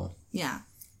 Oh. Yeah.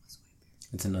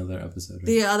 It's another episode. Right?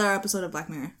 The other episode of Black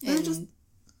Mirror. Just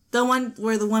the one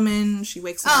where the woman, she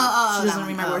wakes up. She doesn't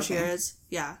remember where she is.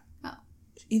 Yeah. Oh.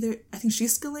 Either, I think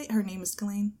she's Scalane. Her name is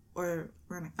Scalane. Or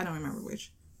Rannoch. I don't remember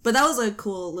which. But that was a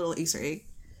cool little Easter egg.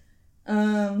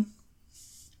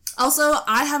 Also,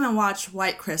 I haven't watched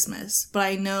White Christmas, but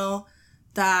I know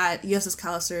that USS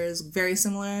Callister is very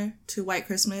similar to White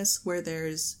Christmas, where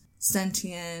there's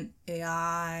sentient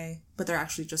AI, but they're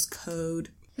actually just code.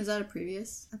 Is that a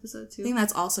previous episode too? I think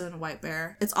that's also in White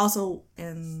Bear. It's also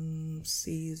in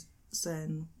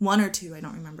season 1 or 2, I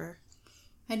don't remember.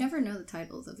 I never know the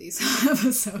titles of these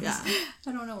episodes. Yeah.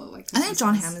 I don't know what White Christmas I think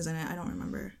John is. Hamm is in it, I don't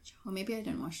remember. Well, maybe I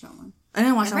didn't watch that one. I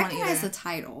didn't watch that one I recognize either. the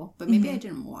title, but maybe I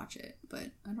didn't watch it. But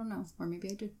I don't know. Or maybe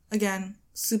I did. Again,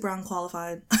 super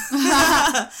unqualified.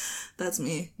 That's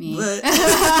me. But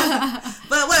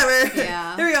whatever.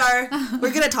 Yeah. Here we are.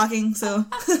 We're good at talking, so.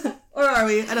 Or are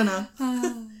we? I don't know.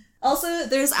 Also,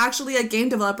 there's actually a game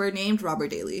developer named Robert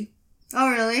Daly. Oh,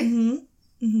 really?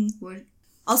 Mm-hmm. Mm-hmm. What?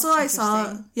 Also, I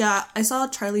saw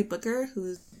Charlie Booker,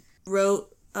 who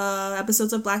wrote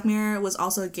episodes of Black Mirror, was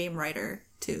also a game writer,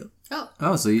 too.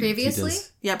 Oh, so previously?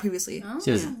 Yeah, previously. Oh,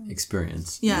 She has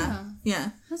experience. Yeah.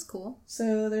 That's cool.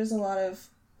 So there's a lot of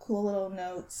cool little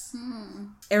notes.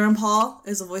 Aaron Paul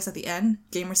is a voice at the end.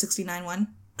 Gamer691.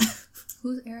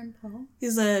 Who's Aaron Paul?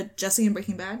 He's a Jesse in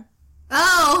Breaking Bad.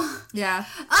 Oh! Yeah.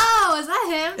 Oh, is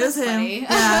that him? It was him. Funny.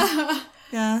 Yeah.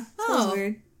 Yeah. So that was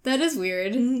weird. That is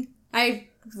weird. Mhm. I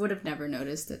would have never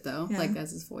noticed it, though. Yeah. Like,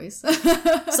 as his voice.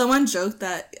 Someone joked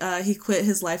that he quit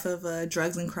his life of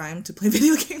drugs and crime to play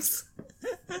video games.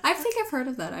 I think I've heard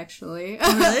of that, actually.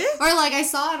 Oh, really? Or, like, I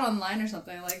saw it online or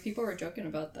something. Like, people were joking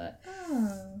about that.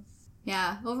 Oh.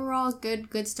 Yeah, overall,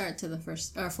 good start to the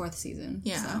fourth season.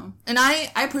 Yeah. So. And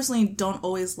I personally don't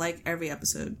always like every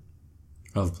episode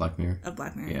Of Black Mirror. of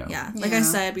Black Mirror. Yeah. Like I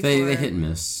said before. They hit and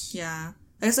miss. Yeah.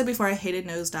 Like I said before, I hated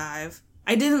Nosedive.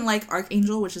 I didn't like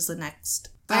Archangel, which is the next.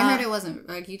 But I heard it wasn't,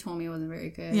 like, you told me it wasn't very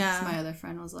good. Yeah. So my other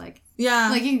friend was like, Yeah.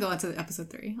 like, you can go into episode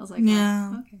 3. I was like,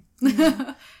 Yeah. oh, okay.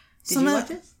 Did you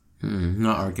watch it?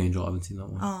 Not Archangel. I haven't seen that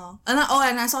one. Oh. And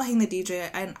I saw Hang the DJ,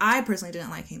 and I personally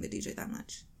didn't like Hang the DJ that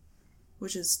much.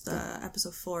 Which is the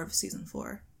episode 4 of season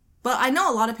 4. But I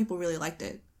know a lot of people really liked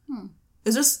it.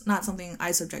 It's just not something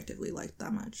I subjectively liked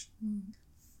that much.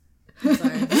 I'm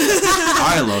sorry.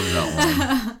 I loved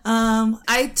that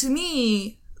one. To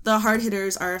me, the hard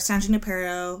hitters are San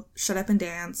Junipero, Shut Up and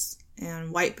Dance,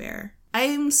 and White Bear.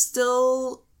 I'm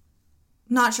still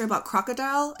not sure about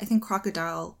Crocodile. I think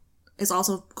Crocodile is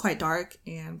also quite dark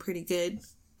and pretty good,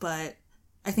 but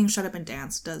I think Shut Up and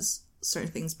Dance does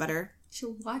certain things better. You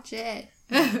should watch it.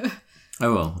 I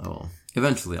will.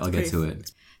 Eventually, I'll get to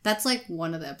it. That's, like,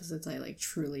 one of the episodes I, like,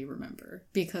 truly remember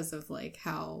because of, like,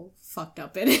 how fucked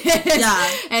up it is. Yeah.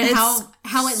 And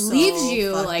how it so leaves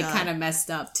you, like, up. kind of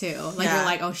messed up, too. Like, you're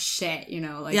like, oh, shit, you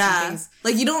know? Like, something's...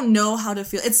 Like, you don't know how to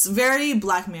feel. It's very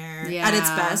Black Mirror at its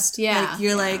best. Yeah. Like,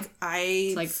 you're like,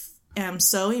 I am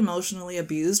so emotionally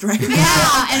abused right now.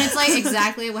 Yeah, and it's, like,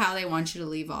 exactly how they want you to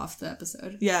leave off the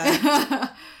episode. Yeah.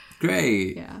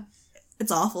 Great. Yeah.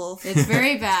 It's awful. It's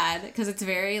very bad because it's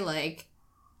very, like...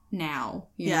 now,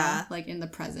 you know, like in the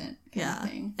present kind of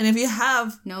thing. And if you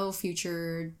have no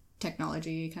future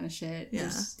technology kind of shit,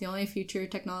 the only future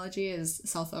technology is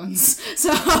cell phones. So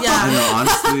I know,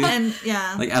 honestly,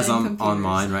 and like as I'm on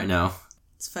mine right now,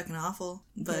 it's fucking awful,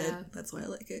 but that's why I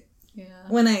like it. Yeah,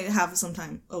 when I have some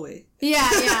time away.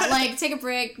 Yeah, like take a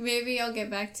break. Maybe I'll get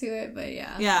back to it, but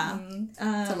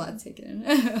it's a lot to take in.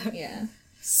 Yeah.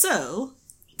 So,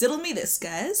 diddle me this,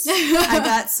 guys. I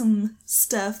got some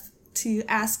stuff to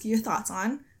ask your thoughts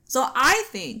on. So I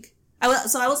think, I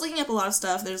was looking up a lot of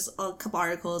stuff. There's a couple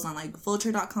articles on like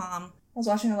vulture.com. I was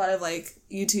watching a lot of like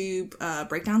YouTube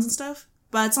breakdowns and stuff.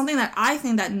 But something that I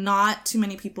think that not too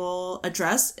many people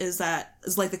address is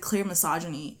like the clear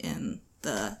misogyny in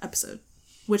the episode,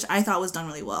 which I thought was done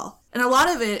really well. And a lot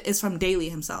of it is from Daly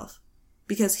himself,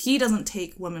 because he doesn't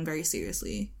take women very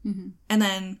seriously. Mm-hmm. And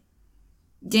then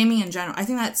gaming in general, I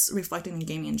think that's reflected in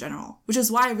gaming in general, which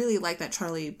is why I really like that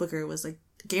Charlie Booker was like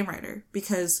a game writer,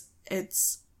 because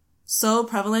it's so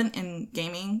prevalent in the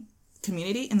gaming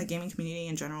community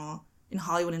in general, in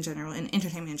Hollywood in general, in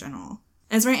entertainment in general.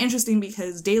 And it's very interesting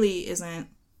because Daly isn't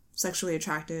sexually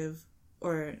attractive,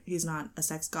 or he's not a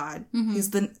sex god. Mm-hmm. He's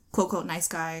the quote-quote nice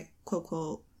guy,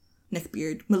 quote-quote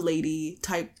neckbeard, milady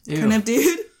type kind of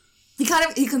dude. He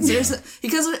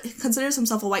considers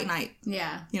himself a white knight.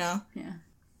 Yeah. You know? Yeah.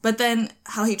 But then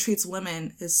how he treats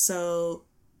women is so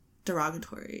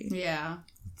derogatory. Yeah.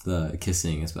 The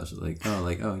kissing, especially.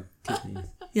 Kiss me.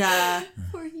 Yeah.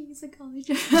 Voorhees a college.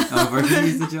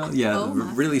 Voorhees a college. Yeah,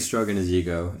 really stroking his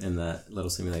ego in that little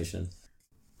simulation.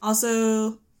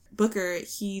 Also, Booker,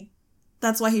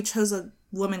 that's why he chose a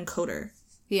woman coder.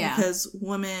 Yeah. Because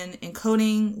women in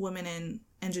coding, women in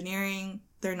engineering,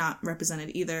 they're not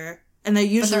represented either. And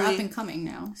they're up and coming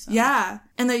now. So. Yeah.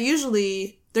 And they're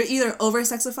either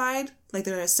over-sexified, like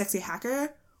they're a sexy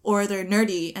hacker, or they're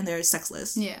nerdy and they're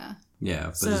sexless. Yeah. Yeah,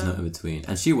 but there's no in between.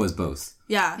 And she was both.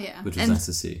 Yeah. Which was nice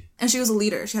to see. And she was a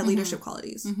leader. She had leadership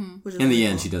qualities. Mm-hmm. Which is in the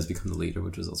end, she does become the leader,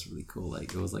 which was also really cool.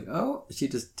 Like, it was like, oh, she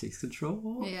just takes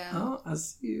control. Yeah. Oh, I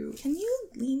see you. Can you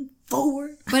lean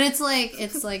forward? But it's like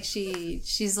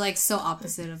she's like so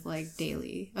opposite of like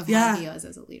Daly, of how he was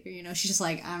as a leader. You know, she's just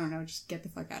like, I don't know, just get the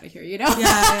fuck out of here. You know?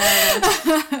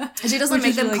 Yeah. And she doesn't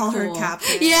make them really call her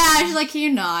captain. Yeah, she's like, can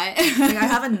you not? Like, I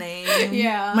have a name.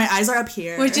 Yeah. My eyes are up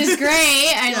here. Which is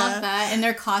great. I love that. And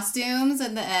their costumes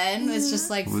at the end was just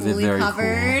like fully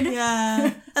covered. Cool.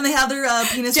 Yeah. And they have their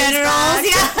penis generals. Back.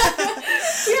 Yeah.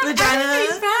 Vagina.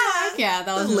 Back. Yeah,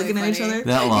 that was really looking funny. at each other.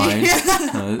 That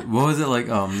line. What was it like?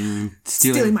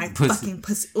 Stealing my fucking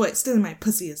pussy. Wait, stealing my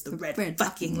pussy is the red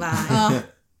fucking line. That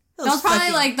was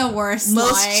probably like the worst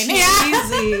line.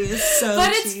 Cheesy. So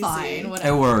but it's cheesy. Fine.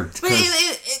 Whatever. It worked. But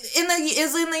it's in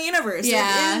the universe.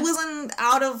 Yeah. It wasn't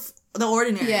out of the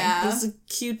ordinary. Yeah. It was a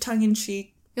cute tongue in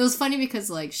cheek. It was funny because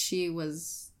like she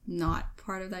was not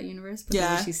part of that universe, but the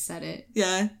way she said it.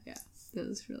 Yeah. Yeah. It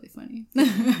was really funny.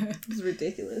 It was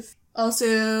ridiculous.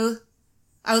 Also,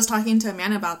 I was talking to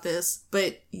Amanda about this,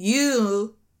 but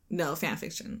you know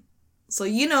fanfiction. So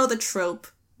you know the trope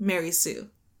Mary Sue.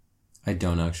 I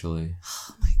don't actually.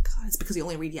 Oh my god. It's because you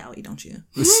only read yaoi, don't you?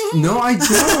 No, I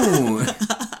don't.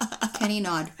 Kenny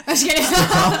nod. I'm just kidding.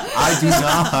 I do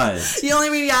not. You only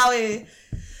read yaoi.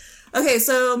 Okay,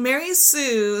 so Mary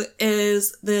Sue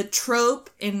is the trope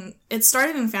it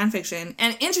started in fanfiction,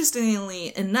 and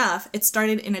interestingly enough, it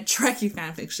started in a Trekkie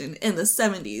fanfiction in the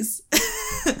 70s.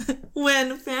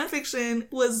 When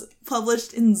fanfiction was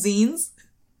published in zines.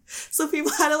 So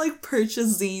people had to like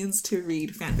purchase zines to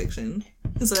read fanfiction.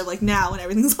 Instead of like now when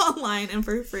everything's online and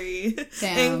for free.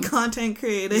 Damn. And content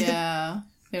created. Yeah.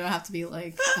 They don't have to be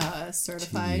like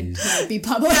certified to be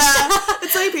published. Yeah,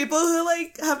 it's like people who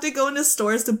like have to go into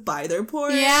stores to buy their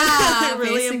porn. Yeah, they're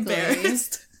really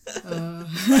embarrassed. But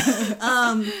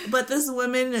this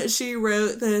woman, she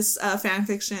wrote this fan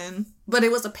fiction, but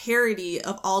it was a parody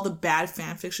of all the bad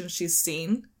fan fiction she's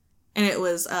seen, and it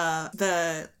was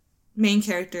the main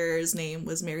character's name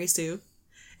was Mary Sue,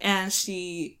 and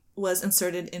she was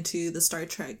inserted into the Star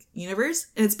Trek universe,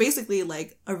 and it's basically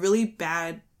like a really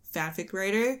bad fanfic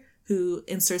writer who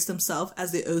inserts themselves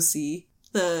as the OC,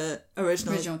 the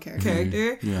original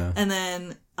character. Yeah. And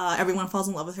then everyone falls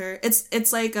in love with her.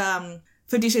 It's like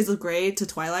 50 Shades of Grey to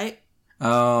Twilight.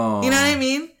 Oh. You know what I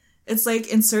mean? It's like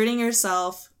inserting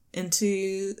yourself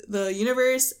into the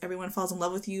universe. Everyone falls in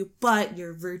love with you, but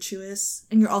you're virtuous.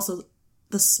 And you're also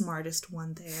the smartest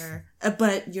one there.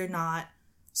 But you're not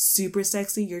super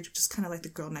sexy. You're just kind of like the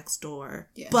girl next door.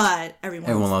 Yeah. But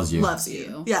everyone loves you.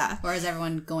 Yeah. Or is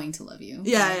everyone going to love you?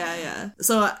 Yeah.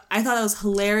 So I thought it was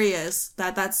hilarious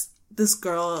that's this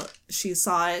girl, she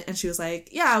saw it and she was like,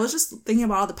 yeah, I was just thinking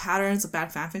about all the patterns of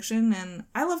bad fanfiction and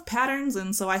I love patterns,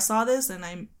 and so I saw this and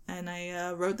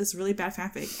I wrote this really bad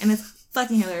fanfic, and it's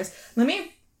fucking hilarious. Let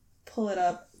me pull it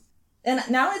up. And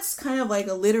now it's kind of like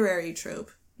a literary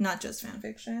trope, not just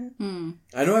fanfiction.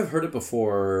 I know I've heard it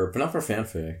before, but not for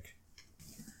fanfic.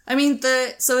 I mean,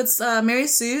 so it's Mary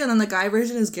Sue, and then the guy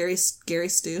version is Gary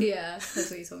Stu. Yeah, that's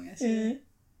what you told me yesterday.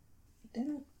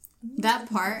 That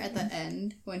part at the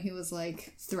end when he was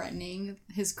like threatening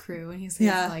his crew and he's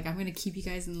like, I'm gonna keep you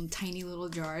guys in tiny little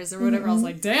jars or whatever. I was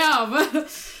like, damn,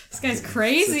 this guy's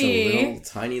crazy. Such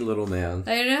a tiny little man.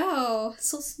 I know,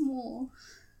 so small.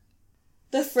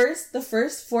 The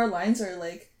first 4 lines are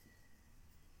like,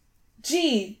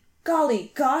 gee,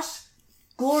 golly, gosh,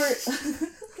 glory.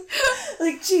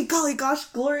 Like, gee, golly, gosh,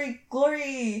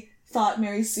 glory. Thought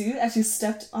Mary Sue as she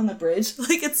stepped on the bridge.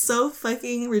 Like, it's so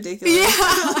fucking ridiculous.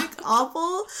 Yeah. Like,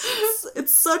 awful.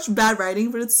 It's such bad writing,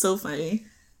 but it's so funny.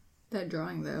 That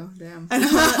drawing, though. Damn. I know,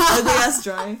 ugly ass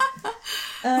drawing.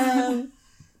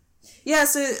 Yeah,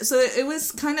 so it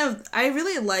was kind of... I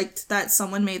really liked that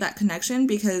someone made that connection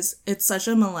because it's such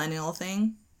a millennial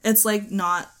thing. It's, like,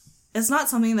 not... It's not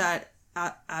something that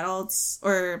adults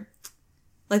or...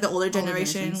 like the older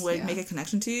generation would make a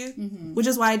connection to, which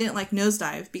is why I didn't like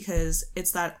Nosedive, because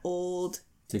it's that old...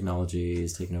 Technology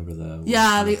is taking over the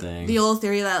thing. The old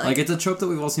theory that... Like, it's a trope that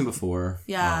we've all seen before.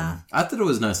 Yeah. I thought it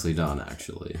was nicely done,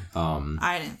 actually.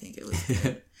 I didn't think it was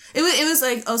good. It was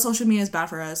like, oh, social media is bad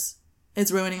for us.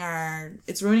 It's ruining our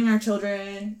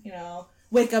children, you know,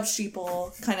 wake up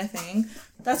sheeple kind of thing.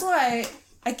 That's why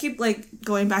I keep, like,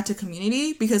 going back to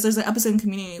Community, because there's an episode in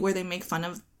Community where they make fun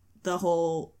of the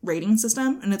whole rating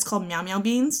system, and it's called Meow Meow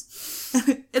Beans.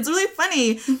 It's really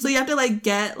funny. So you have to, like,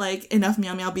 get, like, enough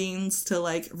Meow Meow Beans to,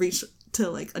 like, reach to,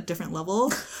 like, a different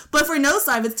level. But for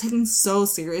Nosedive, it's taken so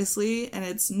seriously, and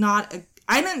it's not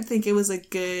I didn't think it was a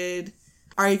good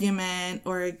argument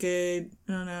or a good,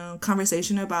 I don't know,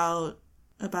 conversation about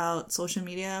social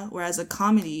media, whereas a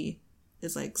comedy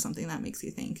is, like, something that makes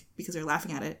you think, because you're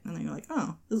laughing at it, and then you're like,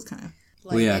 oh, this is kind of...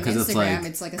 Like, well, yeah, because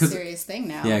it's like a serious thing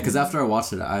now. Yeah, because after I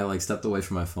watched it, I like stepped away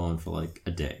from my phone for like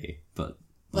a day. But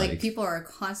like people are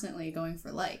constantly going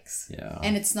for likes. Yeah,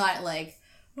 and it's not like,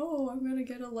 oh, I'm gonna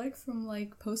get a like from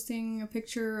like posting a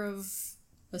picture of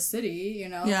a city. You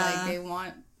know, like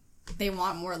they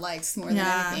want more likes more than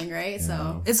anything, right? Yeah.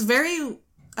 So it's very.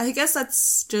 I guess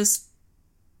that's just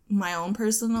my own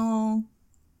personal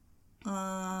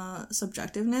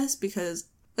subjectiveness, because.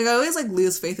 Like, I always, like,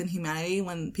 lose faith in humanity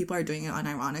when people are doing it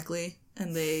unironically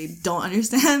and they don't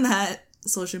understand that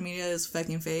social media is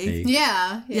fucking fake.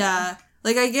 Yeah.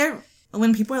 Like, I get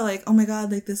when people are like, oh my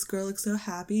god, like, this girl looks so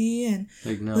happy and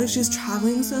like, no. Like, she's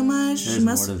traveling so much. She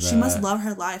must love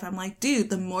her life. I'm like, dude,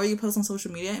 the more you post on social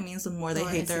media, it means the more they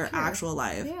hate their actual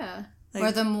life. Yeah. Like,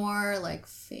 or the more, like,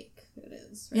 fake it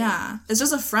is. Right? Yeah. It's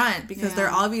just a front because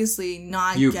they're obviously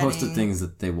not You posted things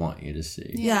that they want you to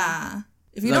see. Yeah.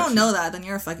 If you don't know that, then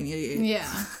you're a fucking idiot.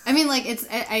 Yeah. I mean, like,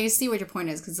 I see what your point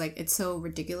is, because, like, it's so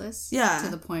ridiculous. Yeah. To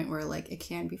the point where, like, it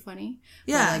can be funny.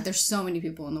 Yeah. But, like, there's so many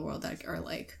people in the world that are,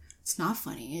 like, it's not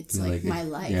funny. It's, like my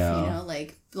life, you know?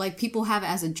 Like, people have it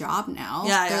as a job now.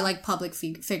 Yeah, They're, like, public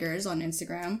figures on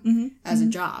Instagram as a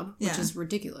job, which is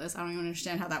ridiculous. I don't even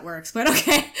understand how that works, but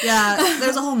okay. Yeah.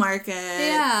 There's a whole market.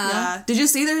 Yeah. Did you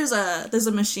see there's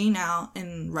a machine now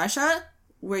in Russia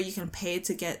where you can pay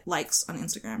to get likes on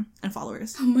Instagram and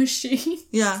followers. A machine?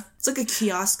 Yeah. It's like a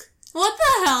kiosk. What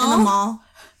the hell? In the mall.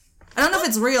 I don't know if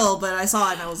it's real, but I saw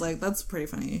it and I was like, that's pretty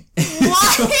funny.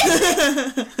 What?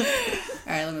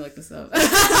 Alright, let me look this up.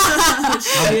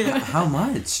 How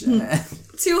much?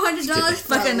 $200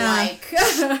 fucking like.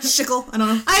 Shickle. I don't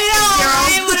know. I know,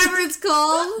 right? Whatever it's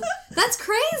called. That's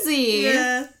crazy.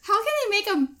 Yeah. How can they make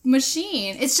a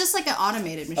machine? It's just like an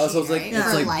automated machine. Oh, so it's like, right?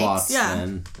 it's like bots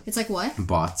then. It's like what?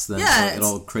 Bots then. Yeah. So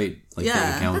it'll create like big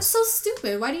accounts. That's so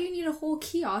stupid. Why do you need a whole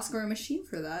kiosk or a machine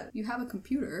for that? You have a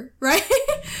computer, right?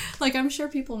 Like, I'm sure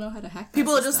people know how to hack that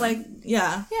People system. are just like,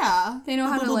 yeah. Yeah. They know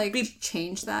how to like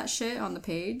change that shit on the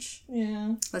page.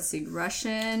 Yeah. Let's see.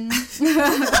 Russian.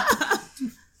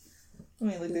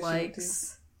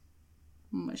 Likes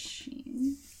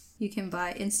machine. You can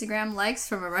buy Instagram likes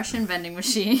from a Russian vending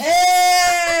machine.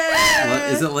 Hey! What,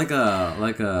 is it like a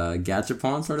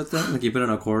gachapon sort of thing? Like you put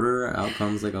in a quarter, out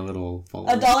comes like a little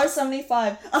follower. $1.75.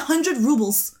 100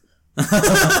 rubles. 100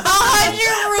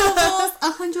 rubles.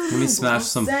 100 rubles. Let me smash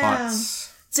some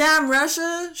pots. Damn,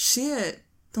 Russia. Shit.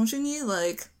 Don't you need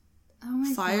like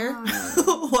fire?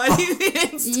 God. Why do you need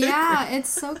Instagram? Yeah, it's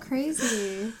so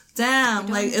crazy. Damn,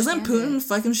 like, isn't Putin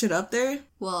fucking shit up there?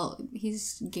 Well,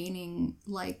 he's gaining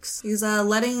likes. He's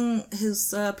letting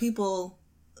his people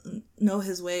know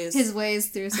his ways. His ways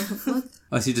through social.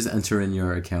 Oh, so you just enter in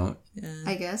your account? Yeah.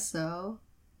 I guess so.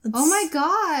 Oh my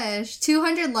gosh.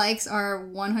 200 likes are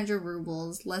 100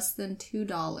 rubles, less than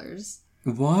 $2.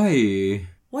 Why?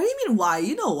 What do you mean why?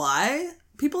 You know why.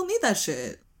 People need that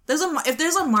shit. If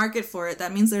there's a market for it,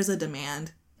 that means there's a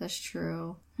demand. That's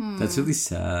true. That's really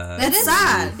sad. That is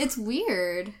sad. It's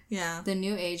weird. Yeah. The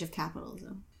new age of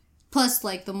capitalism. Plus,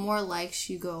 like, the more likes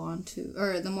you go on to,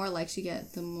 or the more likes you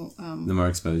get, the more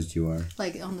exposed you are.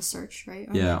 Like, on the search, right?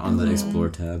 On the Explore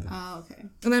tab. Oh, okay.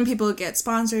 And then people get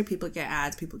sponsored, people get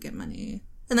ads, people get money.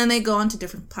 And then they go on to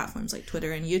different platforms like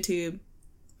Twitter and YouTube.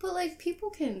 But, like, people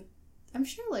can, I'm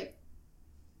sure, like,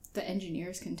 the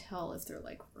engineers can tell if they're,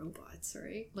 like, robots,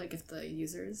 right? Like, if the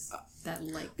users that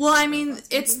like... Well, I mean,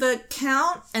 it's the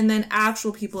count, and then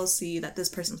actual people see that this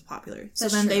person's popular. So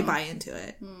then they buy into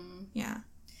it. Yeah.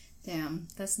 Damn,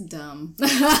 that's dumb.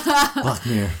 Black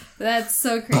Mirror. That's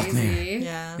so crazy.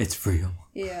 Yeah. It's real.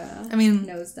 Yeah. I mean...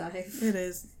 Nosedive. It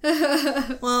is.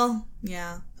 Well,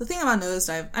 yeah. The thing about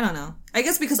Nosedive, I don't know. I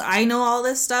guess because I know all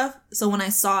this stuff, so when I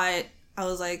saw it, I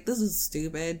was like, this is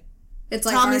stupid. It's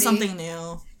like Tell me something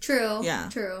new. True. Yeah.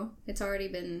 True. It's already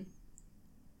been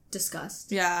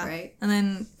discussed. Yeah. Right? And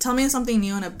then tell me something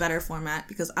new in a better format,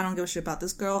 because I don't give a shit about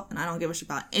this girl, and I don't give a shit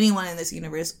about anyone in this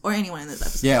universe or anyone in this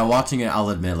episode. Yeah, watching it, I'll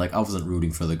admit, like, I wasn't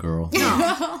rooting for the girl.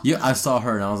 No. I saw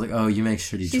her and I was like, oh, you make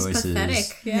shitty choices. She's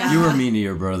pathetic. Yeah. You were mean to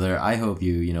your brother. I hope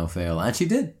you, fail. And she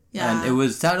did. Yeah. And it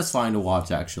was satisfying to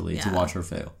watch, actually, to watch her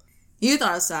fail. You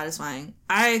thought it was satisfying.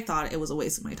 I thought it was a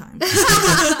waste of my time.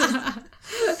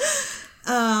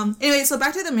 Anyway, so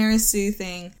back to the Mary Sue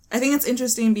thing. I think it's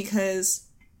interesting because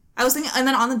I was thinking, and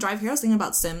then on the drive here, I was thinking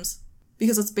about Sims.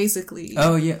 Because it's basically...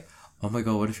 Oh, yeah. Oh my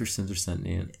god, what if your Sims are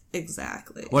sentient?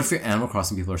 Exactly. What if your Animal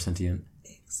Crossing people are sentient?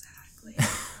 Exactly.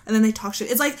 And then they talk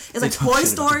shit. It's like Toy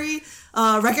Story,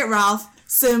 Wreck-It Ralph,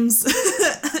 Sims.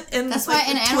 And that's why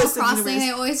in Animal Crossing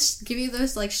they always give you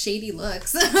those like shady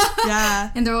looks.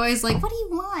 Yeah. And they're always like, what do you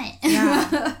want?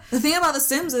 Yeah. The thing about The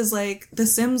Sims is like the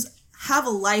Sims have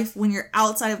a life when you're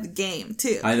outside of the game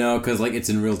too. I know, because like it's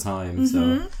in real time.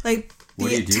 So like what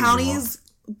the townies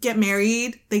get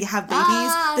married, they have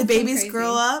babies, the babies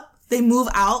grow up, they move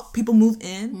out, people move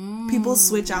in, people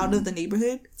switch out of the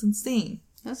neighborhood. It's insane.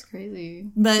 That's crazy.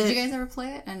 But did you guys ever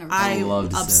play it? I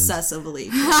loved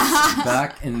obsessively.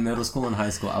 Back in middle school and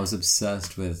high school, I was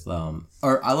obsessed with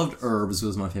or I loved Herbs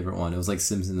was my favorite one. It was like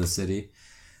Sims in the City.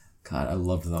 God, I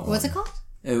loved that one. What's it called?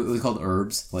 It was called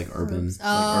Herbs, like urban. Herbs.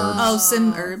 Like Herbs.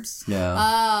 Sim Herbs. Yeah.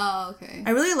 Oh, okay.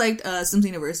 I really liked Sims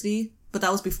University, but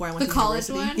that was before I went to college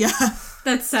university. one? Yeah.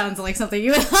 That sounds like something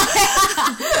you would like.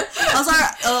 I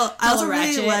also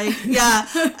really like,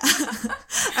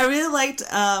 I really liked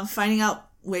finding out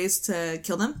ways to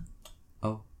kill them.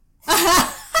 Oh.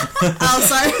 Oh,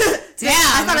 sorry. Damn,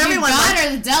 I thought everyone God or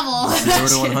the devil. 0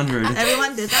 to 100.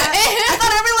 Everyone did that? I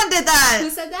thought everyone did that. Who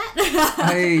said that?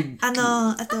 I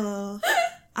know.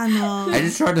 I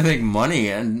just tried to make money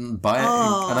and buy a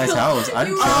nice house. I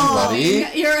didn't kill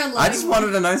anybody. You're a I just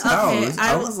wanted a nice house.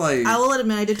 I was like... I will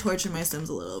admit I did torture my Sims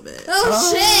a little bit.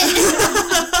 Oh,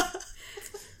 shit!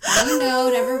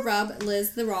 Never rub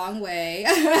Liz the wrong way.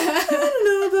 I don't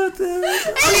know about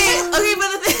that. Okay,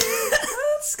 but the thing...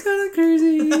 That's kind of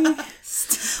crazy.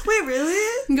 Wait,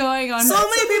 really? Going on... So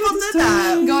many people did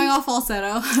that. Going all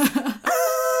falsetto.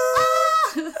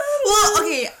 Well,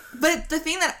 okay, but the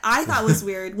thing that I thought was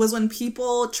weird was when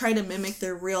people try to mimic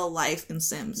their real life in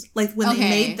Sims. Like, when they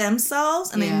made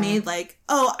themselves, and they made, like,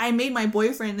 oh, I made my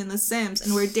boyfriend in The Sims,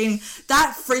 and we're dating.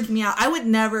 That freaked me out. I would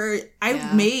never...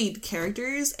 I made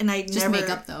characters, and I just never... make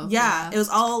up, though. Yeah, it was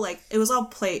all, like... It was all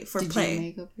play for play. Did you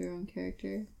make up your own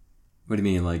character? What do you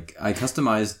mean? Like, I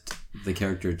customized the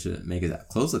character to make it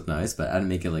clothes look nice, but I didn't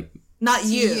make it, like... Not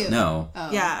you. No.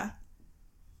 Oh. Yeah.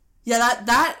 Yeah,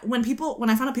 that when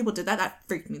I found out people did that, that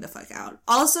freaked me the fuck out.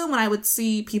 Also, when I would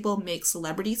see people make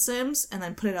celebrity Sims and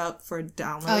then put it up for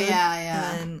download. Oh,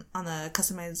 yeah. And then on the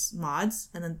customized mods,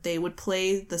 and then they would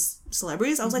play the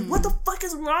celebrities. I was like, what the fuck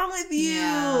is wrong with you?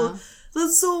 Yeah.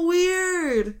 That's so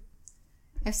weird.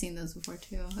 I've seen those before,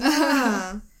 too.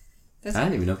 Yeah. I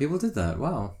didn't even know people did that.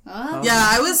 Wow. Yeah,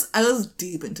 I was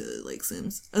deep into like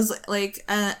Sims. I was like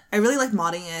I really liked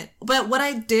modding it. But what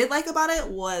I did like about it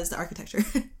was the architecture.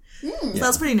 So that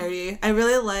was pretty nerdy. I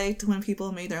really liked when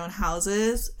people made their own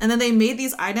houses, and then they made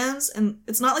these items, and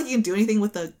it's not like you can do anything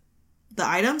with the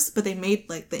items, but they made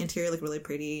like the interior look really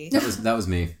pretty. That was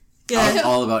me. Yeah. I was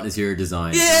all about interior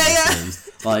design. Yeah.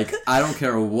 Like, I don't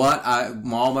care what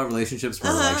all my relationships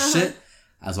were like shit.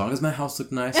 As long as my house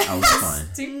looked nice, I was fine.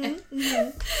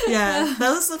 Yeah,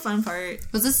 that was the fun part.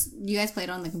 Was this, you guys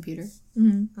played on the computer?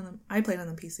 Mm-hmm. I played on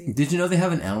the PC. Did you know they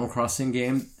have an Animal Crossing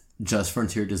game just for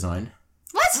interior design?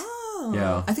 What? Oh,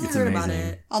 Yeah, I think it's I heard amazing. about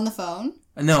it. On the phone?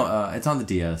 No, it's on the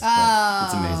DS. But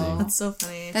it's amazing. That's so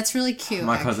funny. That's really cute.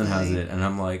 My cousin has it, and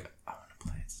I'm like, I want to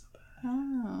play it so bad.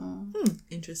 Oh.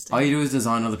 Interesting. All you do is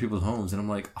design other people's homes, and I'm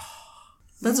like, oh.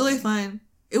 That's really fun.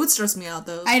 It would stress me out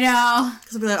though. I know.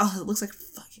 Because I'd be like, oh, it looks like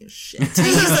fucking give a shit. I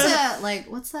used to,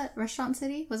 like, what's that? Restaurant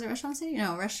City? Was it Restaurant City?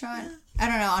 No, Restaurant... I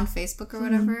don't know, on Facebook or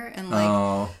whatever. And,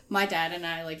 like, my dad and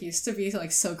I, like, used to be,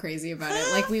 like, so crazy about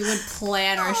it. Like, we would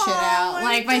plan our shit out.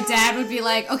 Like, my dad would be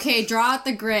like, okay, draw out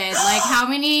the grid. Like, how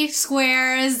many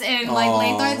squares and, like,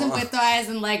 lengthwise and widthwise.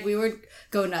 And, like, we would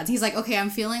go nuts. He's like, okay, I'm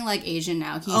feeling, like, Asian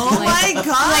now. Can you do, like, my God.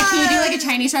 Like, can you do, like, a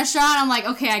Chinese restaurant? I'm like,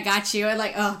 okay, I got you. And,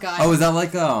 like, oh, God. Oh, is that,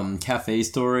 like, Cafe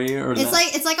Story? Or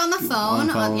it's like on the phone.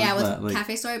 Yeah, with that, like,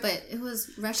 Cafe Story, but it was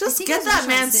restaurant. Just get that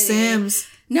man Sims.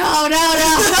 No.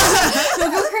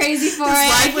 Don't go crazy for it.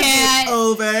 I can't.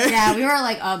 Over. Yeah, we were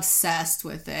like obsessed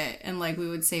with it, and like we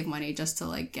would save money just to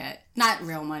like get not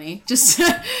real money, just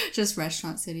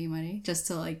Restaurant City money, just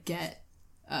to like get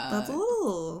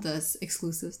the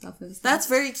exclusive stuff and stuff. That's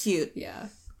very cute. Yeah,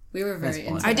 we were very.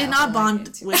 Into I did not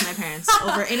bond with my parents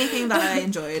over anything that I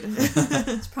enjoyed.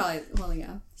 It's probably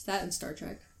it's that and Star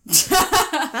Trek. That's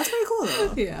pretty cool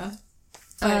though. Yeah.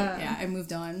 But yeah, I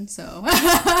moved on, so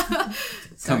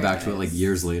come back to it like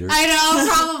years later. I know,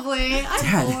 probably.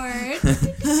 I'm bored.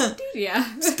 Yeah.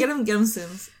 Just get him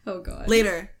Sims. Oh god.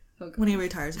 Later. When he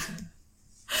retires or something.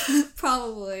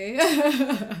 Probably.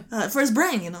 For his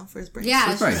brain, for his brain.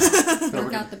 Yeah. That's right.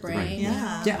 Work out the brain.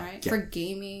 Yeah. Right? For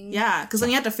gaming. Yeah, because then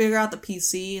you have to figure out the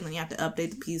PC, and then you have to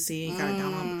update the PC, you gotta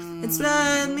download. It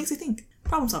makes you think.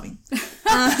 Problem solving.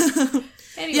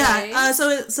 Anyway. Yeah,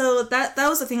 so that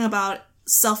was the thing about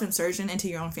self-insertion into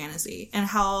your own fantasy and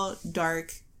how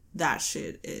dark that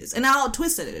shit is and how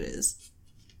twisted it is.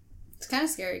 It's kind of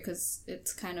scary because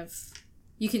it's kind of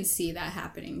you can see that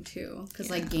happening too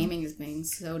because like gaming is being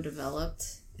so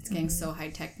developed, it's getting so high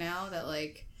tech now that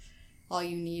like all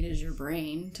you need is your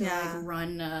brain to like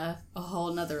run a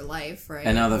whole nother life, right?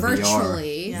 And now the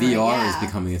virtually VR is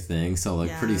becoming a thing, so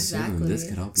like pretty soon this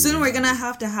could help you. Soon we're gonna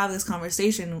have this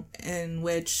conversation in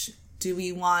which do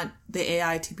we want the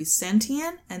AI to be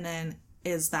sentient, and then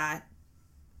is that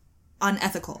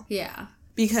unethical? Yeah.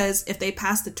 Because if they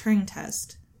pass the Turing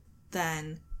test,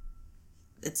 then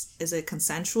is it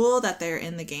consensual that they're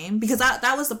in the game? Because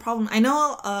that was the problem. I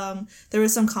know there were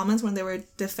some comments when they were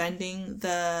defending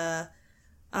Daly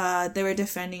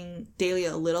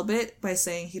a little bit by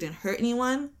saying he didn't hurt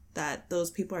anyone, that those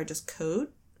people are just code.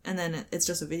 And then it's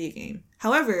just a video game.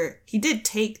 However, he did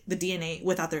take the DNA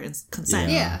without their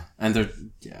consent. Yeah. And And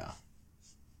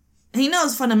he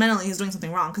knows fundamentally he's doing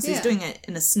something wrong because he's doing it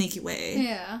in a sneaky way.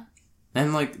 Yeah.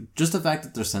 And, like, just the fact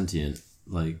that they're sentient,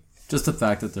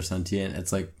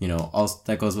 it's like, all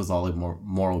that goes with all, like, more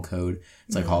moral code,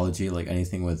 psychology, like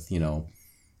anything with,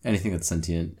 anything that's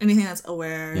sentient. Anything that's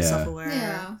aware, self-aware.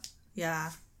 Yeah.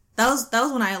 Yeah. That was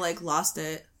when I, like, lost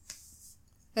it.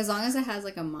 As long as it has,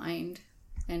 like, a mind.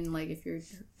 And, like, if you're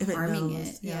harming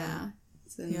it, then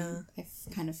I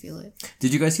kind of feel it.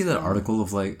 Did you guys see that article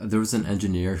of, like, there was an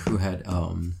engineer who had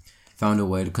found a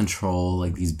way to control,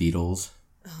 like, these beetles?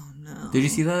 Oh, no. Did you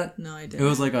see that? No, I didn't. It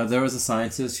was, like, there was a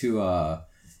scientist who,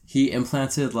 he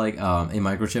implanted, like, a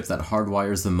microchip that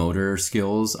hardwires the motor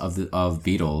skills of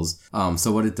beetles.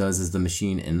 So what it does is the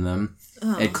machine in them,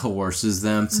 it coerces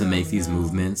them to make these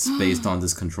movements based on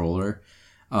this controller.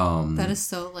 That is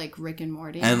so like Rick and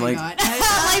Morty. And oh my God.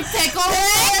 Like pickle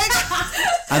Rick.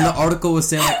 And the article was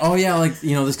saying like, oh yeah, like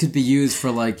this could be used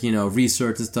for like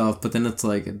research and stuff. But then it's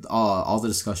like all the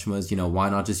discussion was why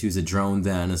not just use a drone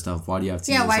then and stuff? Why do you have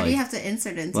to? Why do you have to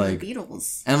insert into the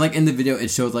beetles? And like in the video,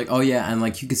 it showed like and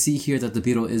like you could see here that the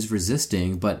beetle is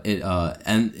resisting, but it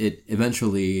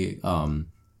eventually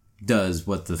does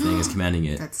what the thing is commanding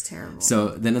it. That's terrible. So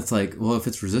then it's like, well, if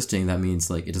it's resisting, that means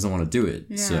like it doesn't want to do it.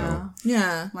 Yeah.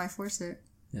 So why force it?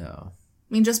 Yeah. I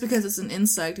mean, just because it's an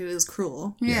insect, it is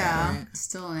cruel. Yeah. Right? It's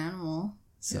still an animal.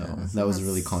 So that was a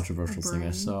really controversial thing I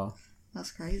saw.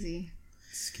 That's crazy.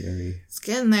 Scary. It's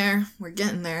getting there. We're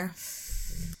getting there.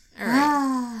 All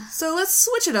right. So let's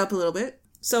switch it up a little bit.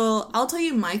 So I'll tell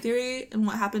you my theory and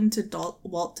what happened to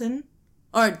Walton.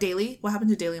 Or Daly. What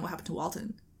happened to Daly and what happened to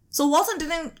Walton. So Walton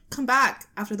didn't come back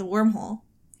after the wormhole.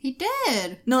 He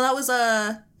did. No, that was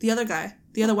the other guy.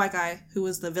 The other white guy who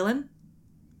was the villain.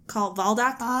 Called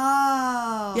Valdak.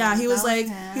 Oh. Yeah, he was like...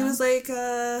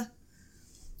 Oh,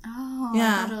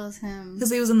 yeah. I thought it was him. Because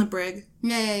he was in the brig.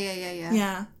 Yeah.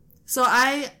 Yeah. So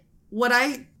what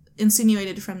I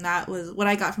insinuated from that was... What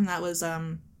I got from that was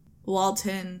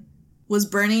Walton was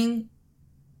burning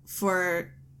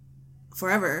for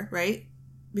forever, right?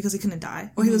 Because he couldn't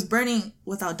die. Or he was burning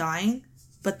without dying,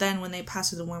 but then when they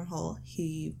passed through the wormhole,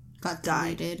 he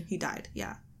died. Deleted. He died,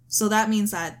 yeah. So that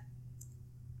means that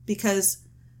because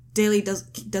Daly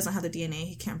doesn't have the DNA,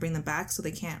 he can't bring them back, so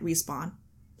they can't respawn.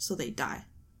 So they die.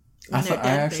 I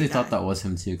actually thought that was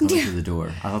him too, coming through the door.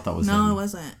 I thought that was him. No, it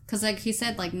wasn't. Because like he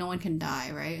said, like no one can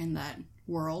die, right, in that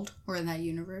world or in that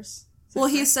universe. Well,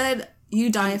 he said,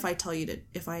 "You die if I tell you to.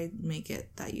 If I make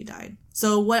it that you died."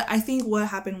 So what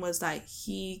happened was that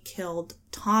he killed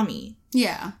Tommy.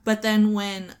 Yeah. But then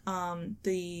when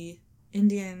the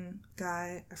Indian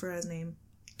guy, I forgot his name,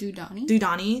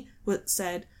 Dudani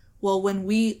said, well, when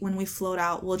we float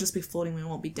out, we'll just be floating. We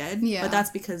won't be dead. Yeah. But that's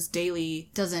because Daly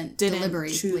didn't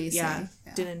deliberately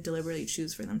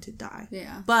choose for them to die.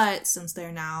 Yeah. But since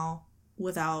they're now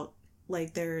without,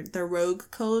 like, their rogue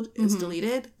code is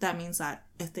deleted, that means that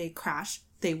if they crash,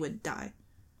 they would die.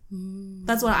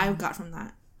 That's what I got from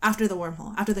that. After the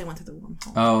wormhole. After they went through the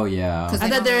wormhole. Oh, yeah.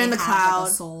 Because they're in the cloud. Like,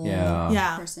 a soul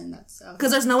person that's...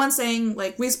 Because there's no one saying,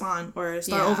 like, respawn or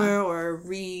start over or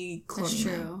re-cloning. That's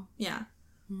true. Them. Yeah.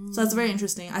 So that's very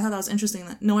interesting. I thought that was interesting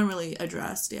that no one really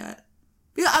addressed yet.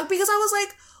 Because I was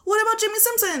like, what about Jimmy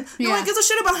Simpson? No one gives a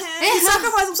shit about him. He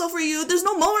sacrificed himself for you. There's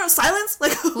no moment of silence.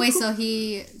 Like, wait,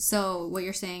 so what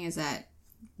you're saying is that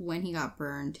when he got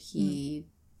burned, he's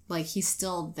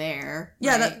still there.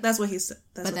 Yeah, right? That's what he said.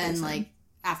 But then, like,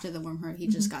 after the wormhole, he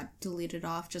just got deleted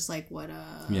off, just like what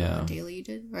Daly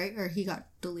did, right? Or he got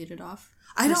deleted off.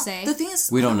 The thing is,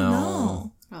 we don't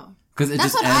know. Oh, because it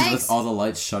just ends with all the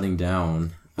lights shutting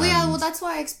down. Well, yeah, well, that's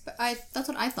why that's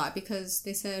what I thought, because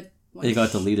they said it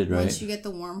got deleted, right? Once you get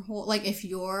the wormhole, like if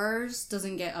yours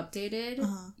doesn't get updated,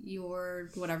 your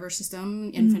whatever system,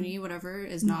 Infinity, whatever,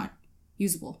 is not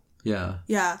usable. Yeah.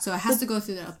 Yeah. So it has to go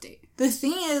through the update. The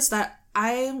thing is that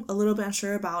I'm a little bit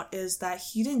unsure about is that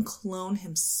he didn't clone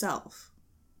himself.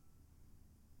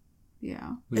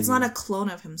 Yeah. It's not a clone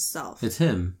of himself. It's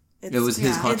him. It was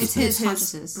his consciousness.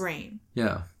 It's his brain.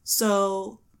 Yeah.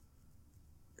 So,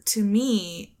 to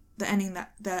me, the ending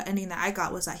that I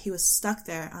got was that he was stuck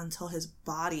there until his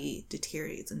body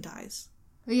deteriorates and dies.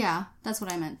 Yeah, that's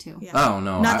what I meant too. Yeah. Oh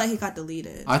no! Not that he got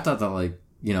deleted. I thought that, like,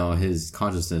 his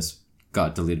consciousness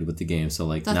got deleted with the game, so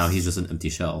like now he's just an empty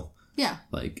shell. Yeah.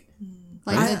 Like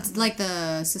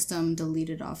the system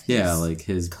deleted off his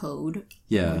his code.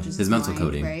 Yeah, his mental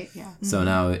coding. Right, yeah. So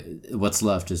now what's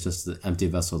left is just the empty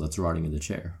vessel that's rotting in the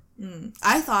chair.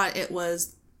 I thought it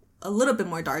was a little bit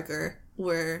more darker,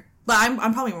 but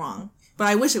I'm probably wrong. But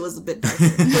I wish it was a bit darker.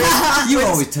 You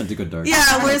always tend to go dark.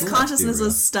 Yeah, where his consciousness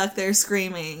was stuck there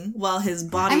screaming while his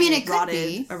body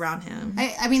rotted around him.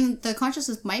 I mean, the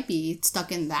consciousness might be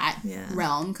stuck in that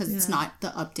realm because it's not the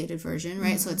updated version,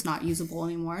 right? So it's not usable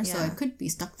anymore. Yeah. So it could be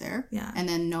stuck there. Yeah. And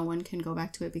then no one can go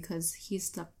back to it because he's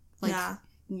stuck. Like,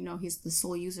 he's the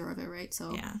sole user of it, right?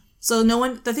 So So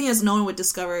the thing is, no one would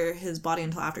discover his body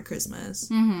until after Christmas.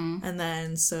 Mm-hmm. And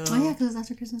then because it's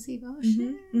after Christmas Eve. Oh,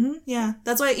 shit. Mm-hmm. Yeah.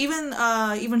 That's why even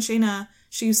Shayna,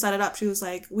 she set it up. She was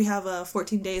like, we have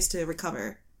 14 days to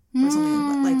recover. Or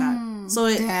something like that.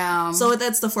 So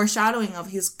that's the foreshadowing of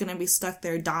he's going to be stuck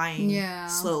there dying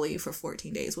slowly for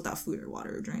 14 days without food or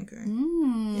water or drink.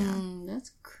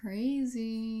 That's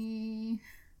crazy.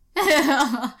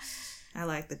 I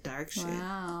like the dark shit.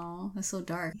 Wow, that's so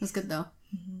dark. That's good though.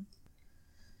 Mm-hmm.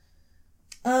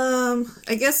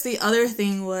 I guess the other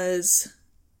thing was,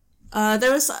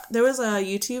 there was a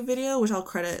YouTube video which I'll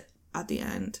credit at the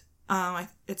end.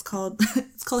 It's called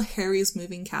Harry's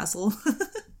Moving Castle.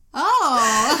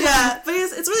 Oh, yeah, but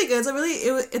it's really good.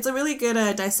 It's a really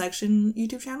good dissection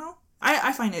YouTube channel.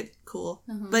 I find it cool.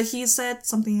 But he said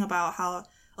something about how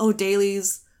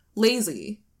Daly's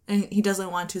lazy and he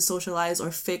doesn't want to socialize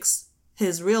or fix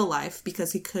his real life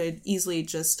because he could easily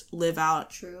just live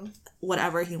out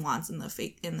whatever he wants in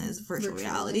this virtual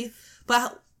reality.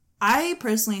 But I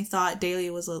personally thought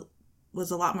Daly was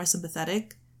a lot more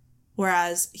sympathetic,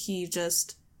 whereas he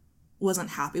just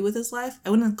wasn't happy with his life.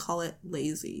 I wouldn't call it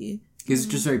lazy. He's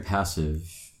just very passive.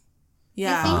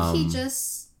 Yeah, I think he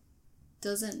just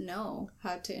doesn't know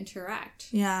how to interact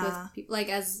with people, like,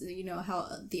 as you know how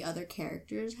the other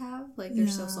characters have, like, they're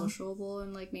so sociable,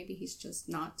 and like maybe he's just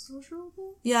not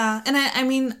sociable. Yeah, and I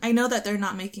mean I know that they're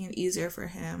not making it easier for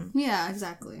him. Yeah,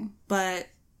 exactly. But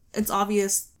it's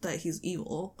obvious that he's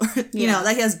evil, or you know,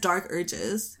 that he has dark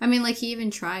urges. I mean, like, he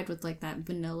even tried with like that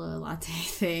vanilla latte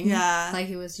thing. Yeah, like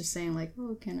he was just saying like,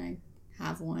 oh, can I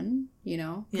have one, you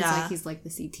know? Yeah. Like he's like the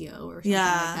CTO or something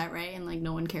like that, right? And like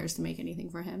no one cares to make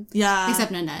anything for him. Yeah.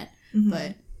 Except Nanette. Mm-hmm.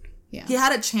 But yeah. He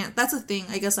had a chance. That's the thing.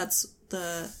 I guess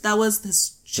that was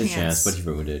his chance. But he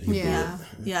ruined it. He blew it.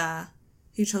 Yeah.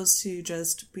 He chose to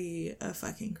just be a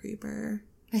fucking creeper.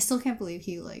 I still can't believe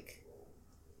he like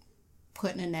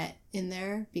put Nanette in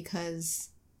there because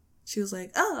she was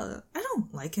like, oh, I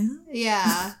don't like him.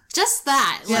 Yeah. Just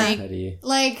that.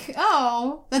 Like,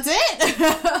 oh, that's it?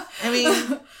 I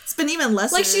mean, It's been even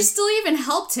less. Like, she still even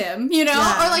helped him, you know?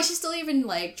 Yeah. Or, like, she still even,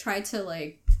 like, tried to,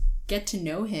 like, get to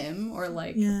know him. Or,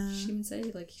 like, she even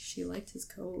said, like, she liked his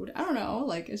code. I don't know.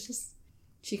 Like, it's just,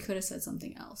 she could have said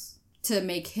something else to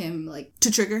make him, like... To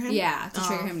trigger him? Yeah, to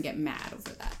trigger him and get mad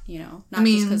over that, you know? Not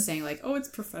just because saying, like, oh, it's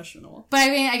professional. But,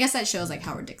 I mean, I guess that shows, like,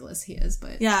 how ridiculous he is,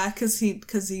 but... Yeah, because he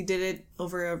did it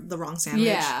over the wrong sandwich.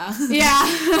 Yeah.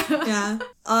 Yeah.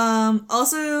 Yeah.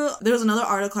 Also, there was another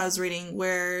article I was reading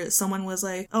where someone was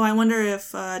like, oh, I wonder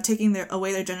if taking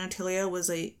away their genitalia was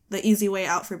the easy way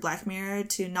out for Black Mirror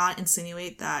to not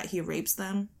insinuate that he rapes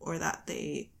them or that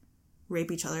they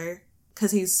rape each other.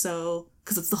 Because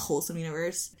it's the wholesome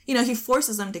universe. You know, he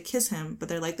forces them to kiss him, but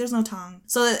they're like, there's no tongue.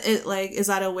 So it like, is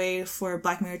that a way for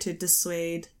Black Mirror to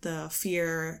dissuade the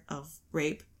fear of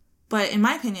rape? But in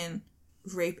my opinion,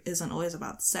 rape isn't always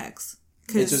about sex.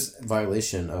 It's just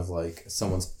violation of like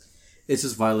it's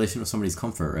just violation of somebody's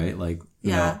comfort, right? Like,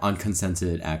 you know,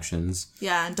 unconsented actions.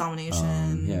 Yeah, and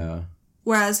domination. Yeah.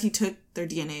 Whereas he took their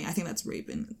DNA, I think that's rape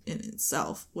in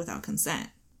itself without consent.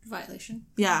 Violation.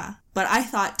 Yeah. But I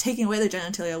thought taking away their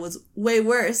genitalia was way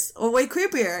worse or way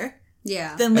creepier.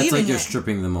 Yeah. Than leaving it's like you're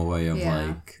stripping them away of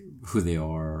like who they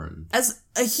are. And as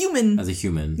a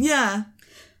human. Yeah.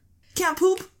 Can't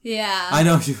poop. Yeah. I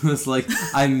know, she was like,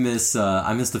 I miss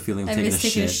the feeling of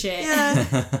taking a shit.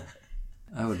 Yeah.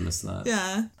 I would miss that.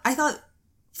 Yeah. I thought,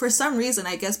 for some reason,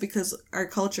 I guess because our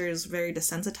culture is very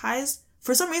desensitized,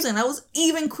 for some reason that was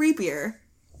even creepier.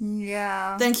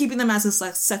 Yeah. Than keeping them as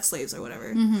sex slaves or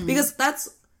whatever. Mm-hmm. Because that's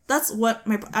what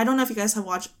I don't know if you guys have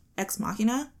watched Ex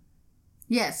Machina.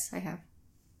 Yes, I have.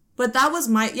 But that was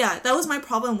my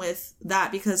problem with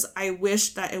that, because I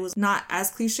wish that it was not as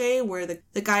cliche where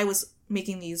the guy was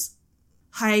making these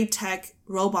high-tech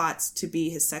robots to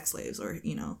be his sex slaves, or,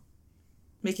 you know,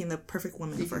 making the perfect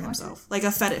woman for himself. Like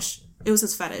a fetish. It was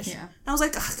his fetish. Yeah. And I was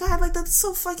like, oh, God, like, that's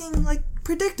so fucking, like,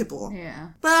 predictable. Yeah.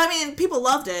 But, I mean, people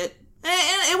loved it.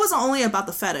 And it wasn't only about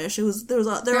the fetish. There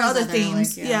were other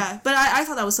themes. Like, yeah. But I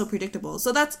thought that was so predictable.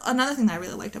 So that's another thing that I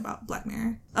really liked about Black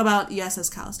Mirror. About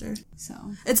USS Callister. So.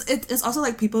 It's also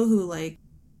like people who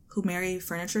marry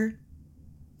furniture.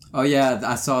 Oh yeah,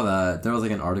 I saw that. There was like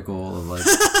an article of like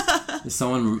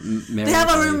someone married. They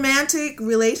have a romantic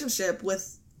relationship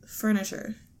with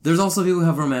furniture. There's also people who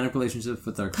have romantic relationships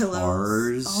with their pillows.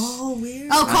 Cars. Oh, weird.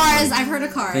 Oh, cars. I've heard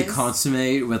of cars. They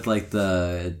consummate with like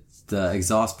the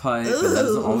exhaust pipe, and that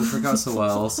doesn't always work out so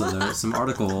well. So there's some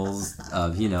articles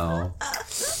of, you know,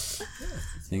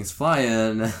 things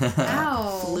flying.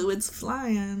 Ow. Fluids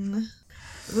flying.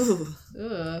 Ooh.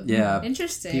 Yeah.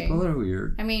 Interesting. People are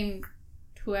weird. I mean,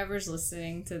 whoever's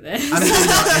listening to this. I mean, you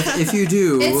know, if you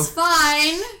do, it's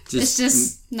fine. It's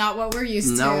just not what we're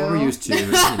used to. Not what we're used to,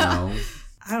 you know.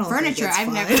 I don't furniture. Think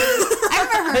I've never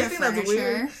heard of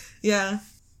furniture. Yeah.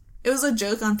 It was a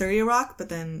joke on 30 Rock, but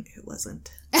then it wasn't.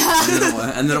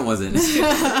 and then it wasn't.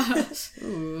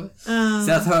 Ooh. See,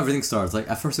 that's how everything starts. Like,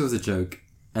 at first it was a joke,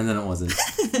 and then it wasn't.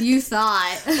 You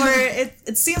thought. Or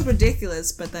it seems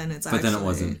ridiculous, but then it's actually... But then it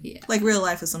wasn't. Yeah. Like, real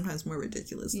life is sometimes more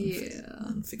ridiculous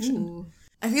than fiction. Ooh.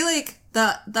 I feel like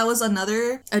that was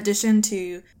another addition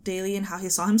to Daly and how he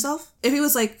saw himself. If he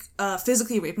was, like,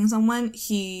 physically raping someone,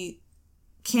 he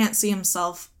can't see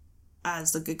himself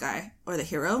as the good guy or the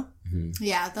hero. Mm-hmm.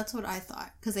 Yeah, that's what I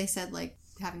thought. Because they said, like,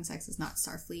 having sex is not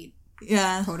Starfleet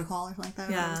protocol or something like that.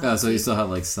 Yeah. Oh, so you still have,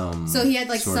 like, some... So he had,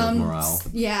 like, sort some... of morale.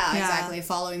 Yeah, exactly.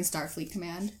 Following Starfleet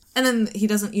command. And then you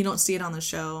don't see it on the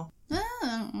show.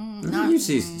 You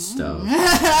see stuff.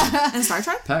 And Star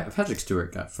Trek? Patrick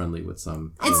Stewart got friendly with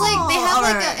some... It's like, they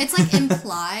have, it's, like,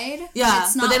 implied. Yeah,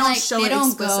 it's not, but they don't like, show it They don't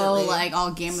explicitly. go, like,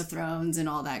 all Game of Thrones and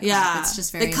all that crap. Yeah. It's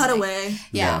just very, they cut like, away.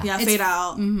 Yeah. Yeah, fade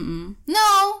out. Mm-hmm.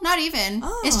 No, not even.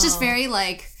 Oh. It's just very,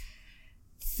 like...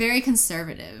 very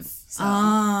conservative. So,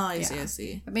 I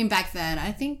see. I mean, back then,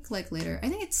 I think, like, later, I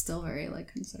think it's still very,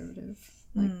 like, conservative.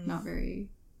 Like, not very...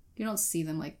 You don't see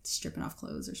them, like, stripping off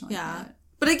clothes or something like that.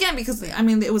 But again, because, I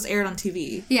mean, it was aired on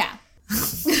TV. Yeah.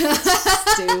 Stupid.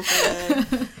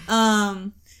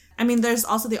 I mean, there's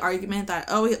also the argument that,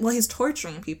 he's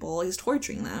torturing people. He's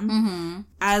torturing them. Mm-hmm.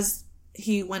 As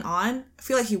he went on, I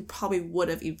feel like he probably would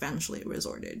have eventually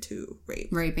resorted to rape.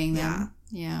 Raping them.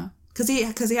 Yeah. Because he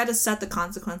had to set the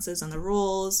consequences and the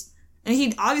rules. And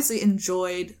he obviously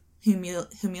enjoyed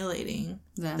humiliating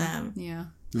them. Yeah.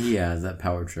 Yeah, that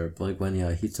power trip. Like when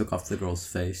he took off the girl's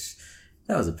face.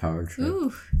 That was a power trip.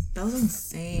 Ooh, that was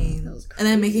insane. That was crazy. And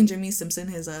then making Jimmy Simpson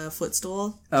his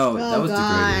footstool. Oh, that was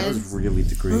degrading. That was really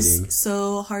degrading. It was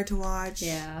so hard to watch.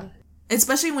 Yeah.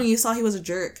 Especially when you saw he was a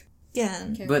jerk.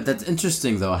 Again. But that's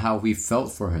interesting, though, how we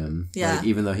felt for him. Yeah. Like,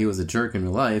 even though he was a jerk in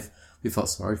real life, we felt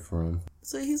sorry for him.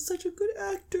 So he's such a good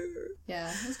actor.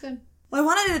 Yeah, that's good. Well, I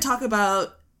wanted to talk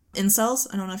about incels.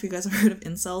 I don't know if you guys have heard of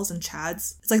incels and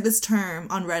chads. It's like this term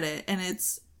on Reddit, and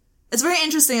it's very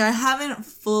interesting. I haven't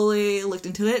fully looked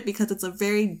into it because it's a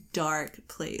very dark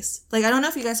place. Like, I don't know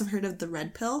if you guys have heard of the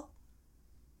red pill.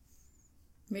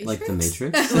 Matrix? Like the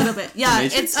Matrix? A little bit. Yeah,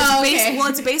 it's okay. based,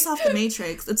 it's based off the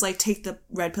Matrix. It's like take the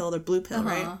red pill or blue pill,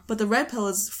 right? But the red pill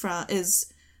was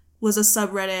a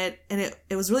subreddit, and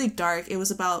it was really dark. It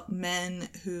was about men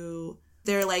who...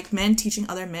 They're like men teaching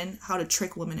other men how to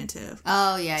trick women into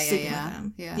sleeping with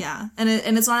them. Yeah. And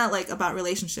it's not like about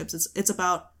relationships. It's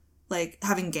about like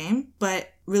having game,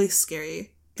 but really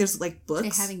scary. There's like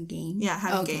books. Having game? Yeah,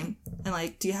 having game. And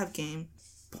like, do you have game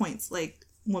points? Like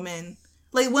women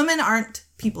aren't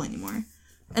people anymore.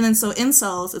 And then so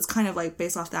incels, it's kind of like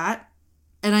based off that.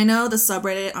 And I know the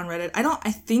subreddit on Reddit,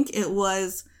 I think it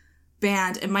was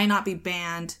banned. It might not be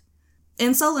banned.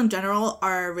 Incels in general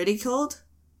are ridiculed,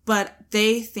 but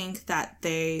they think that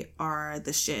they are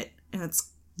the shit. And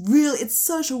it's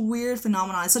such a weird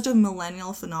phenomenon. It's such a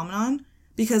millennial phenomenon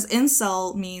because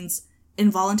incel means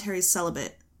involuntary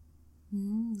celibate.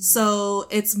 So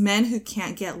it's men who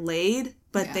can't get laid,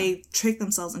 but they trick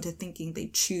themselves into thinking they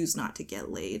choose not to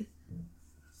get laid.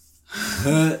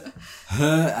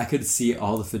 I could see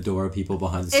all the fedora people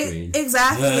behind the screen.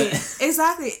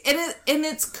 Exactly. And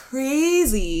it's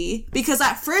crazy because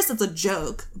at first it's a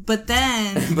joke, but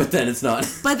then it's not.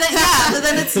 But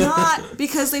then it's not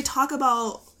because they talk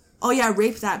about, oh yeah,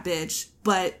 rape that bitch,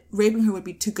 but raping her would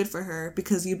be too good for her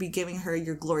because you'd be giving her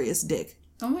your glorious dick.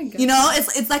 Oh my god. You know,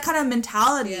 it's that kind of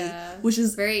mentality, which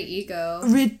is very ego.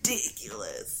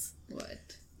 Ridiculous. What?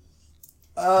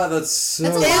 Oh, that's so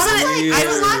weird. I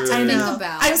don't want to think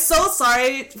about. I'm so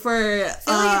sorry for... I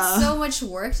feel like it's so much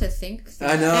work to think through.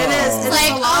 I know. It is. It's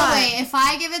like, a lot. oh wake, if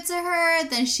I give it to her,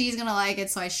 then she's gonna like it,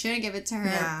 so I shouldn't give it to her.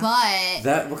 Yeah.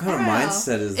 But... What kind of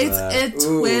mindset is that? It's a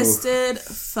twisted,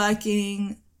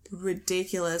 fucking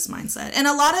ridiculous mindset. And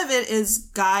a lot of it is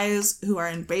guys who are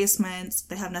in basements.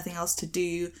 They have nothing else to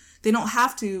do. They don't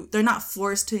have to... They're not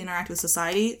forced to interact with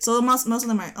society. So most of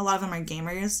them are... A lot of them are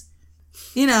gamers.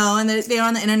 You know, and they're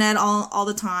on the internet all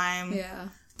the time. Yeah.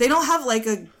 They don't have, like,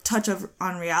 a touch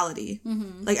on reality.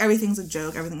 Mm-hmm. Like, everything's a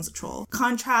joke. Everything's a troll.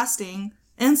 Contrasting,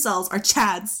 incels are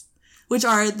chads, which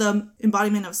are the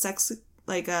embodiment of sex.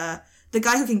 Like, the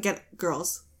guy who can get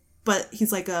girls, but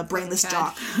he's, like, a brainless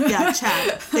jock. Yeah,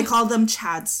 chad. They call them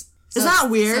chads. Isn't that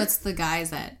weird? So it's the guys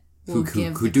that who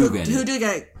do get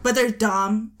it. But they're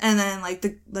dumb, and then, like,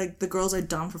 the girls are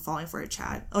dumb for falling for a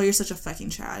chad. Oh, you're such a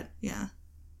fucking chad. Yeah.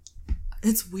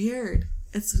 It's weird.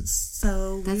 It's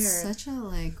so weird. That's such a,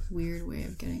 like, weird way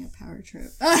of getting a power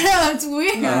trip. Oh, it's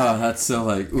weird. Oh, that's so,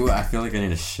 like, ooh, I feel like I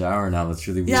need a shower now. That's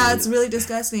really weird. Yeah, it's really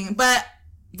disgusting. But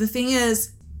the thing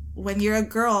is, when you're a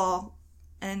girl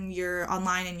and you're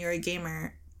online and you're a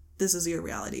gamer, this is your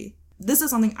reality. This is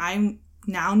something I'm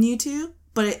now new to,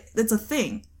 but it's a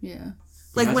thing. Yeah.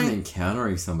 Like imagine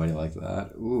encountering somebody like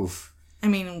that. Oof. I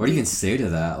mean, what do you even say to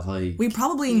that? Like, we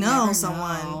probably know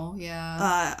someone.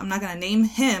 Yeah. I'm not gonna name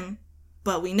him,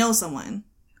 but we know someone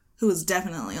who is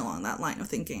definitely along that line of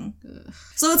thinking. Ugh.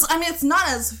 So it's not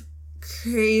as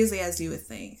crazy as you would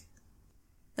think.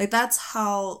 Like, that's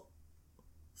how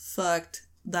fucked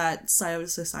that side of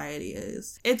society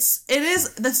is. It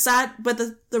is the sad, but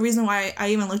the reason why I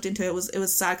even looked into it was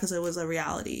sad because it was a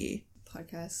reality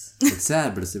podcast. It's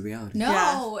sad, but it's a reality.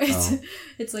 No,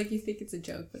 it's like you think it's a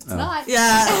joke, but it's not.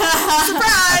 Yeah.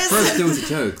 Surprise! At first it was a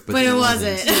joke, but it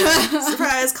wasn't.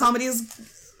 Surprise! Comedy is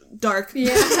dark.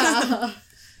 Yeah.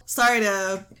 Sorry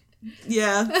to...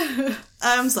 Yeah.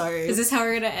 I'm sorry. Is this how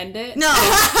we're gonna end it? No.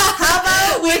 How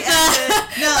about we end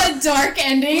it? A dark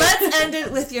ending? Let's end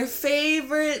it with your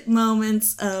favorite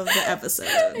moments of the episode.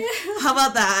 How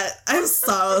about that? I'm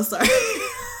so sorry.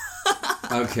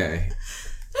 Okay.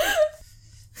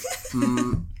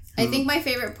 I think my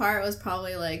favorite part was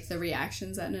probably like the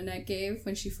reactions that Nanette gave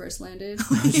when she first landed.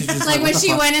 Like when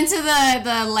she went into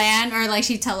the land, or like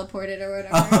she teleported or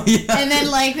whatever. Oh, yeah. And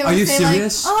then like they would would say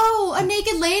serious? like, "Oh, a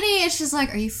naked lady," and she's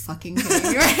like, "Are you fucking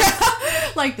kidding me right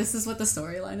now?" Like, this is what the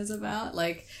storyline is about.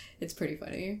 Like, it's pretty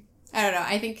funny. I don't know.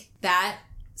 I think that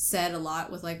said a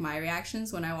lot with like my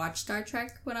reactions when I watched Star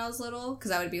Trek when I was little,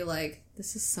 because I would be like,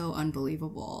 "This is so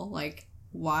unbelievable." Like,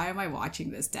 why am I watching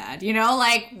this, Dad? You know,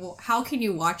 like, how can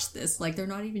you watch this? Like, they're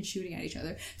not even shooting at each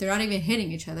other. They're not even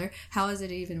hitting each other. How is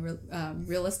it even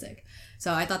realistic?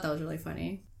 So I thought that was really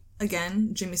funny.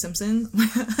 Again, Jimmy Simpson.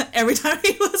 Every time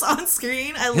he was on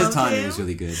screen, I loved him. His timing was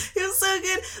really good. He was so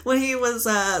good when he was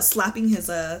slapping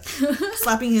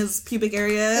his pubic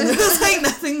area, and there was like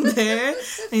nothing there,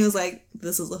 and he was like,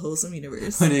 this is a wholesome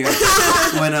universe. When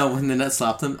the net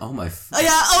slapped him, oh my. Oh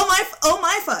yeah, oh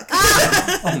my fuck.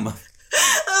 Oh my.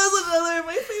 That was another of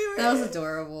my favorites. That was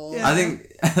adorable. Yeah. I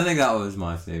think that was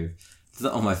my fave.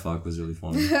 The oh my fuck was really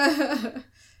funny.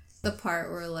 The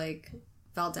part where like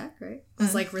Valdec, right?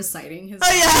 Was like reciting his.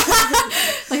 Oh yeah.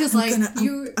 Like it's like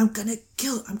I'm gonna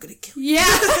kill. Yeah.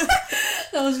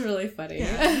 That was really funny.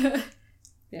 Yeah.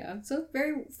 Yeah. So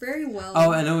very, very well.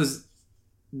 Oh, and it was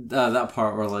that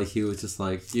part where like he was just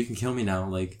like, "You can kill me now.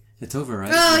 Like it's over,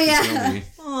 right? Oh you yeah. Kill me."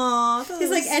 Aww,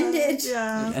 he's like, "End it."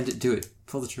 Yeah. Like, end it. Do it.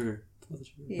 Pull the trigger.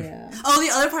 Yeah. Oh,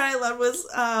 the other part I loved was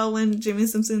when Jimmy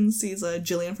Simpson sees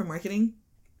Jillian from marketing.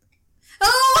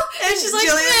 Oh, and she's like,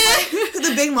 Jillian,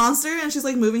 the big monster, and she's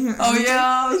like moving her. Oh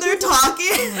yeah, and they're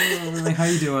talking. Like, how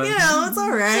you doing? You know, it's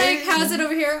all right. Like, how's it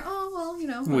over here? Oh well, you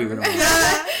know. Leave it alone.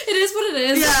 Yeah. It is what it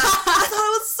is. Yeah, I thought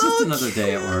it was so just another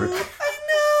day at work. I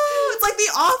know. It's like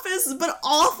The Office, but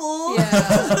awful.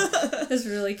 Yeah, it's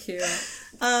really cute.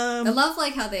 I love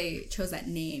like how they chose that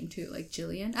name too, like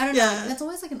Jillian. I don't know. That's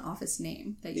always like an office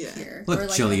name that you hear. Look, or,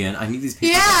 like, Jillian, I need these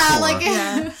people. Yeah, like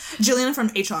Jillian from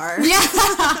HR. Yeah,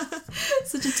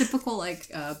 such a typical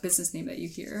like business name that you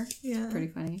hear. Yeah, pretty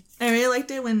funny. I really liked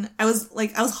it when I was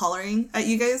hollering at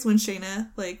you guys when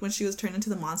Shayna, like when she was turned into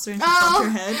the monster and she bumped her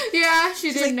head. Yeah,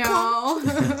 she didn't like, know.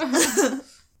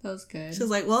 That was good. She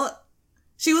was like, well,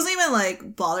 she wasn't even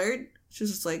like bothered. She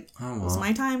was just like, oh, well. It's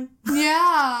my time.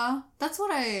 Yeah, that's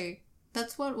what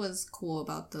was cool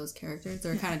about those characters.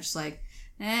 They're kind of just like,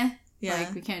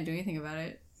 like we can't do anything about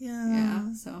it.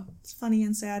 Yeah, so it's funny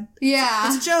and sad. Yeah,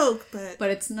 it's a joke, but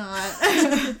it's not.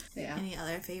 Yeah. Any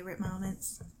other favorite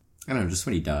moments? I don't know, just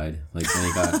when he died, like when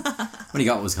he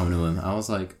got what was coming to him, I was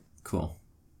like, cool.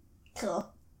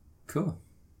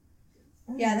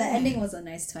 Yeah, the ending was a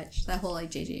nice touch. That whole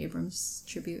like J.J. Abrams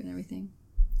tribute and everything.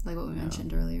 Like what we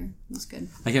mentioned earlier. It was good.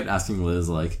 I kept asking Liz,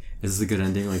 like, is this a good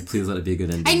ending? Like, please let it be a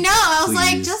good ending. I know! I was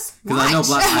please. like, just watch.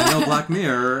 Because I know Black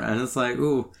Mirror, and it's like,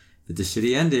 ooh, the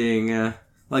shitty ending.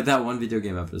 Like that one video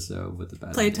game episode with the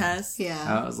bad playtest. Yeah.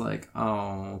 I was like,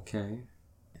 oh, okay.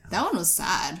 That one was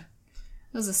sad.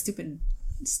 It was a stupid...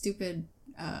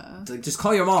 Like, just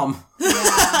call your mom.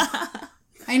 Yeah.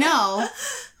 I know.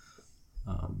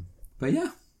 But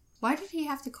yeah. Why did he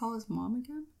have to call his mom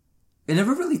again? It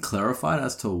never really clarified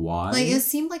as to why. Like, it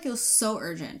seemed like it was so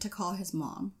urgent to call his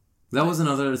mom. That was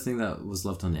another thing that was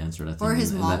left unanswered, I think. Or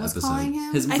his in mom that was episode. calling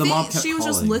him? I think she was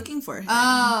just looking for him.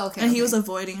 Oh, okay. And he was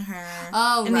avoiding her.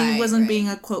 Oh, and he wasn't being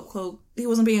a quote, he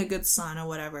wasn't being a good son or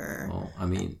whatever. Well, I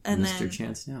mean, and Mr. then,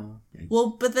 Chance now.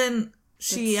 Well, but then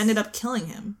she ended up killing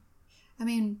him. I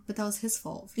mean, but that was his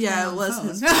fault. Yeah, it was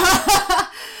his fault.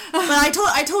 But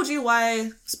I told you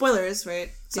why, spoilers, right?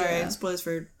 Sorry, spoilers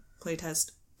for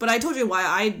playtest. But I told you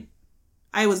why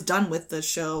I was done with the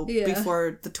show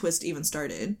before the twist even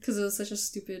started. Because it was such a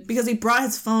stupid... Because he brought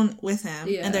his phone with him,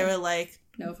 and they were like...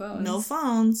 No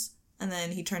phones. And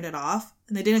then he turned it off,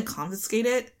 and they didn't confiscate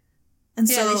it. And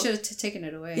so they should have taken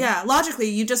it away. Yeah, logically,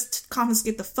 you just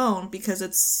confiscate the phone because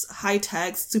it's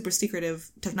high-tech, super secretive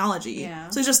technology. Yeah.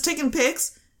 So he's just taking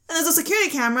pics, and there's a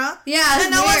security camera. Yeah, and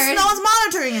no one's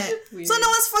monitoring it. So no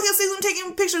one's fucking sees him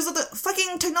taking pictures of the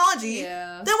fucking technology.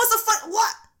 Yeah. Then what's the fuck?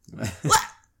 What? What?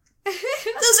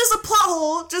 There's just a plot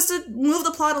hole just to move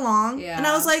the plot along. Yeah. And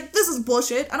I was like, this is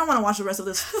bullshit. I don't want to watch the rest of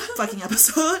this fucking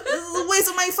episode. This is a waste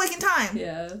of my fucking time.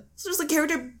 Yeah. It's just a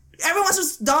character. Everyone's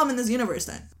just dumb in this universe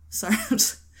then. Sorry, I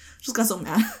just got so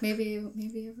mad. Maybe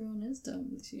everyone is dumb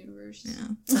in this universe. Yeah.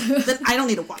 Then I don't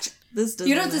need to watch it.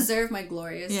 You don't deserve my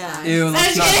glorious life. Ew,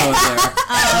 let's not go there.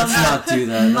 Let's not do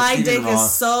that. My dick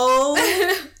is so...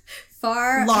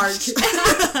 far large.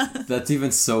 That's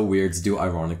even so weird to do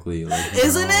ironically. Like,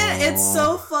 isn't it? It's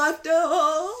so fucked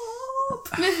up.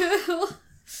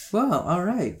 Well, all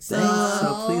right. Thanks.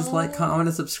 So please like, comment,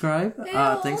 and subscribe.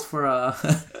 Thanks for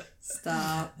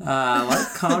Stop.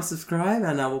 Like, comment, subscribe,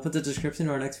 and we'll put the description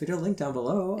of our next video link down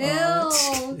below.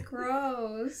 Ew,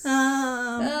 gross.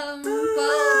 But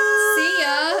see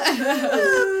ya.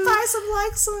 Buy some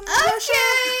likes on Russia.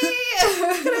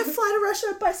 Can I fly to Russia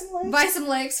and buy some likes? Buy some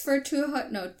likes for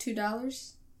 $2.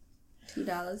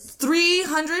 $2.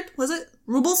 300, was it?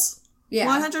 Rubles? Yeah.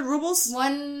 100 rubles?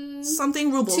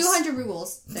 Something rubles. 200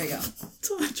 rubles. There you go.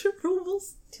 200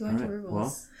 rubles. 200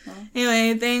 rubles. Well.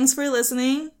 Anyway, thanks for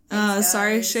listening.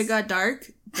 Sorry shit got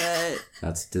dark, but...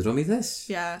 That's Diddle Me This.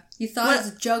 Yeah. You thought it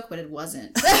was a joke, but it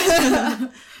wasn't. All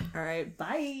right,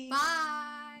 bye.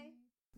 Bye.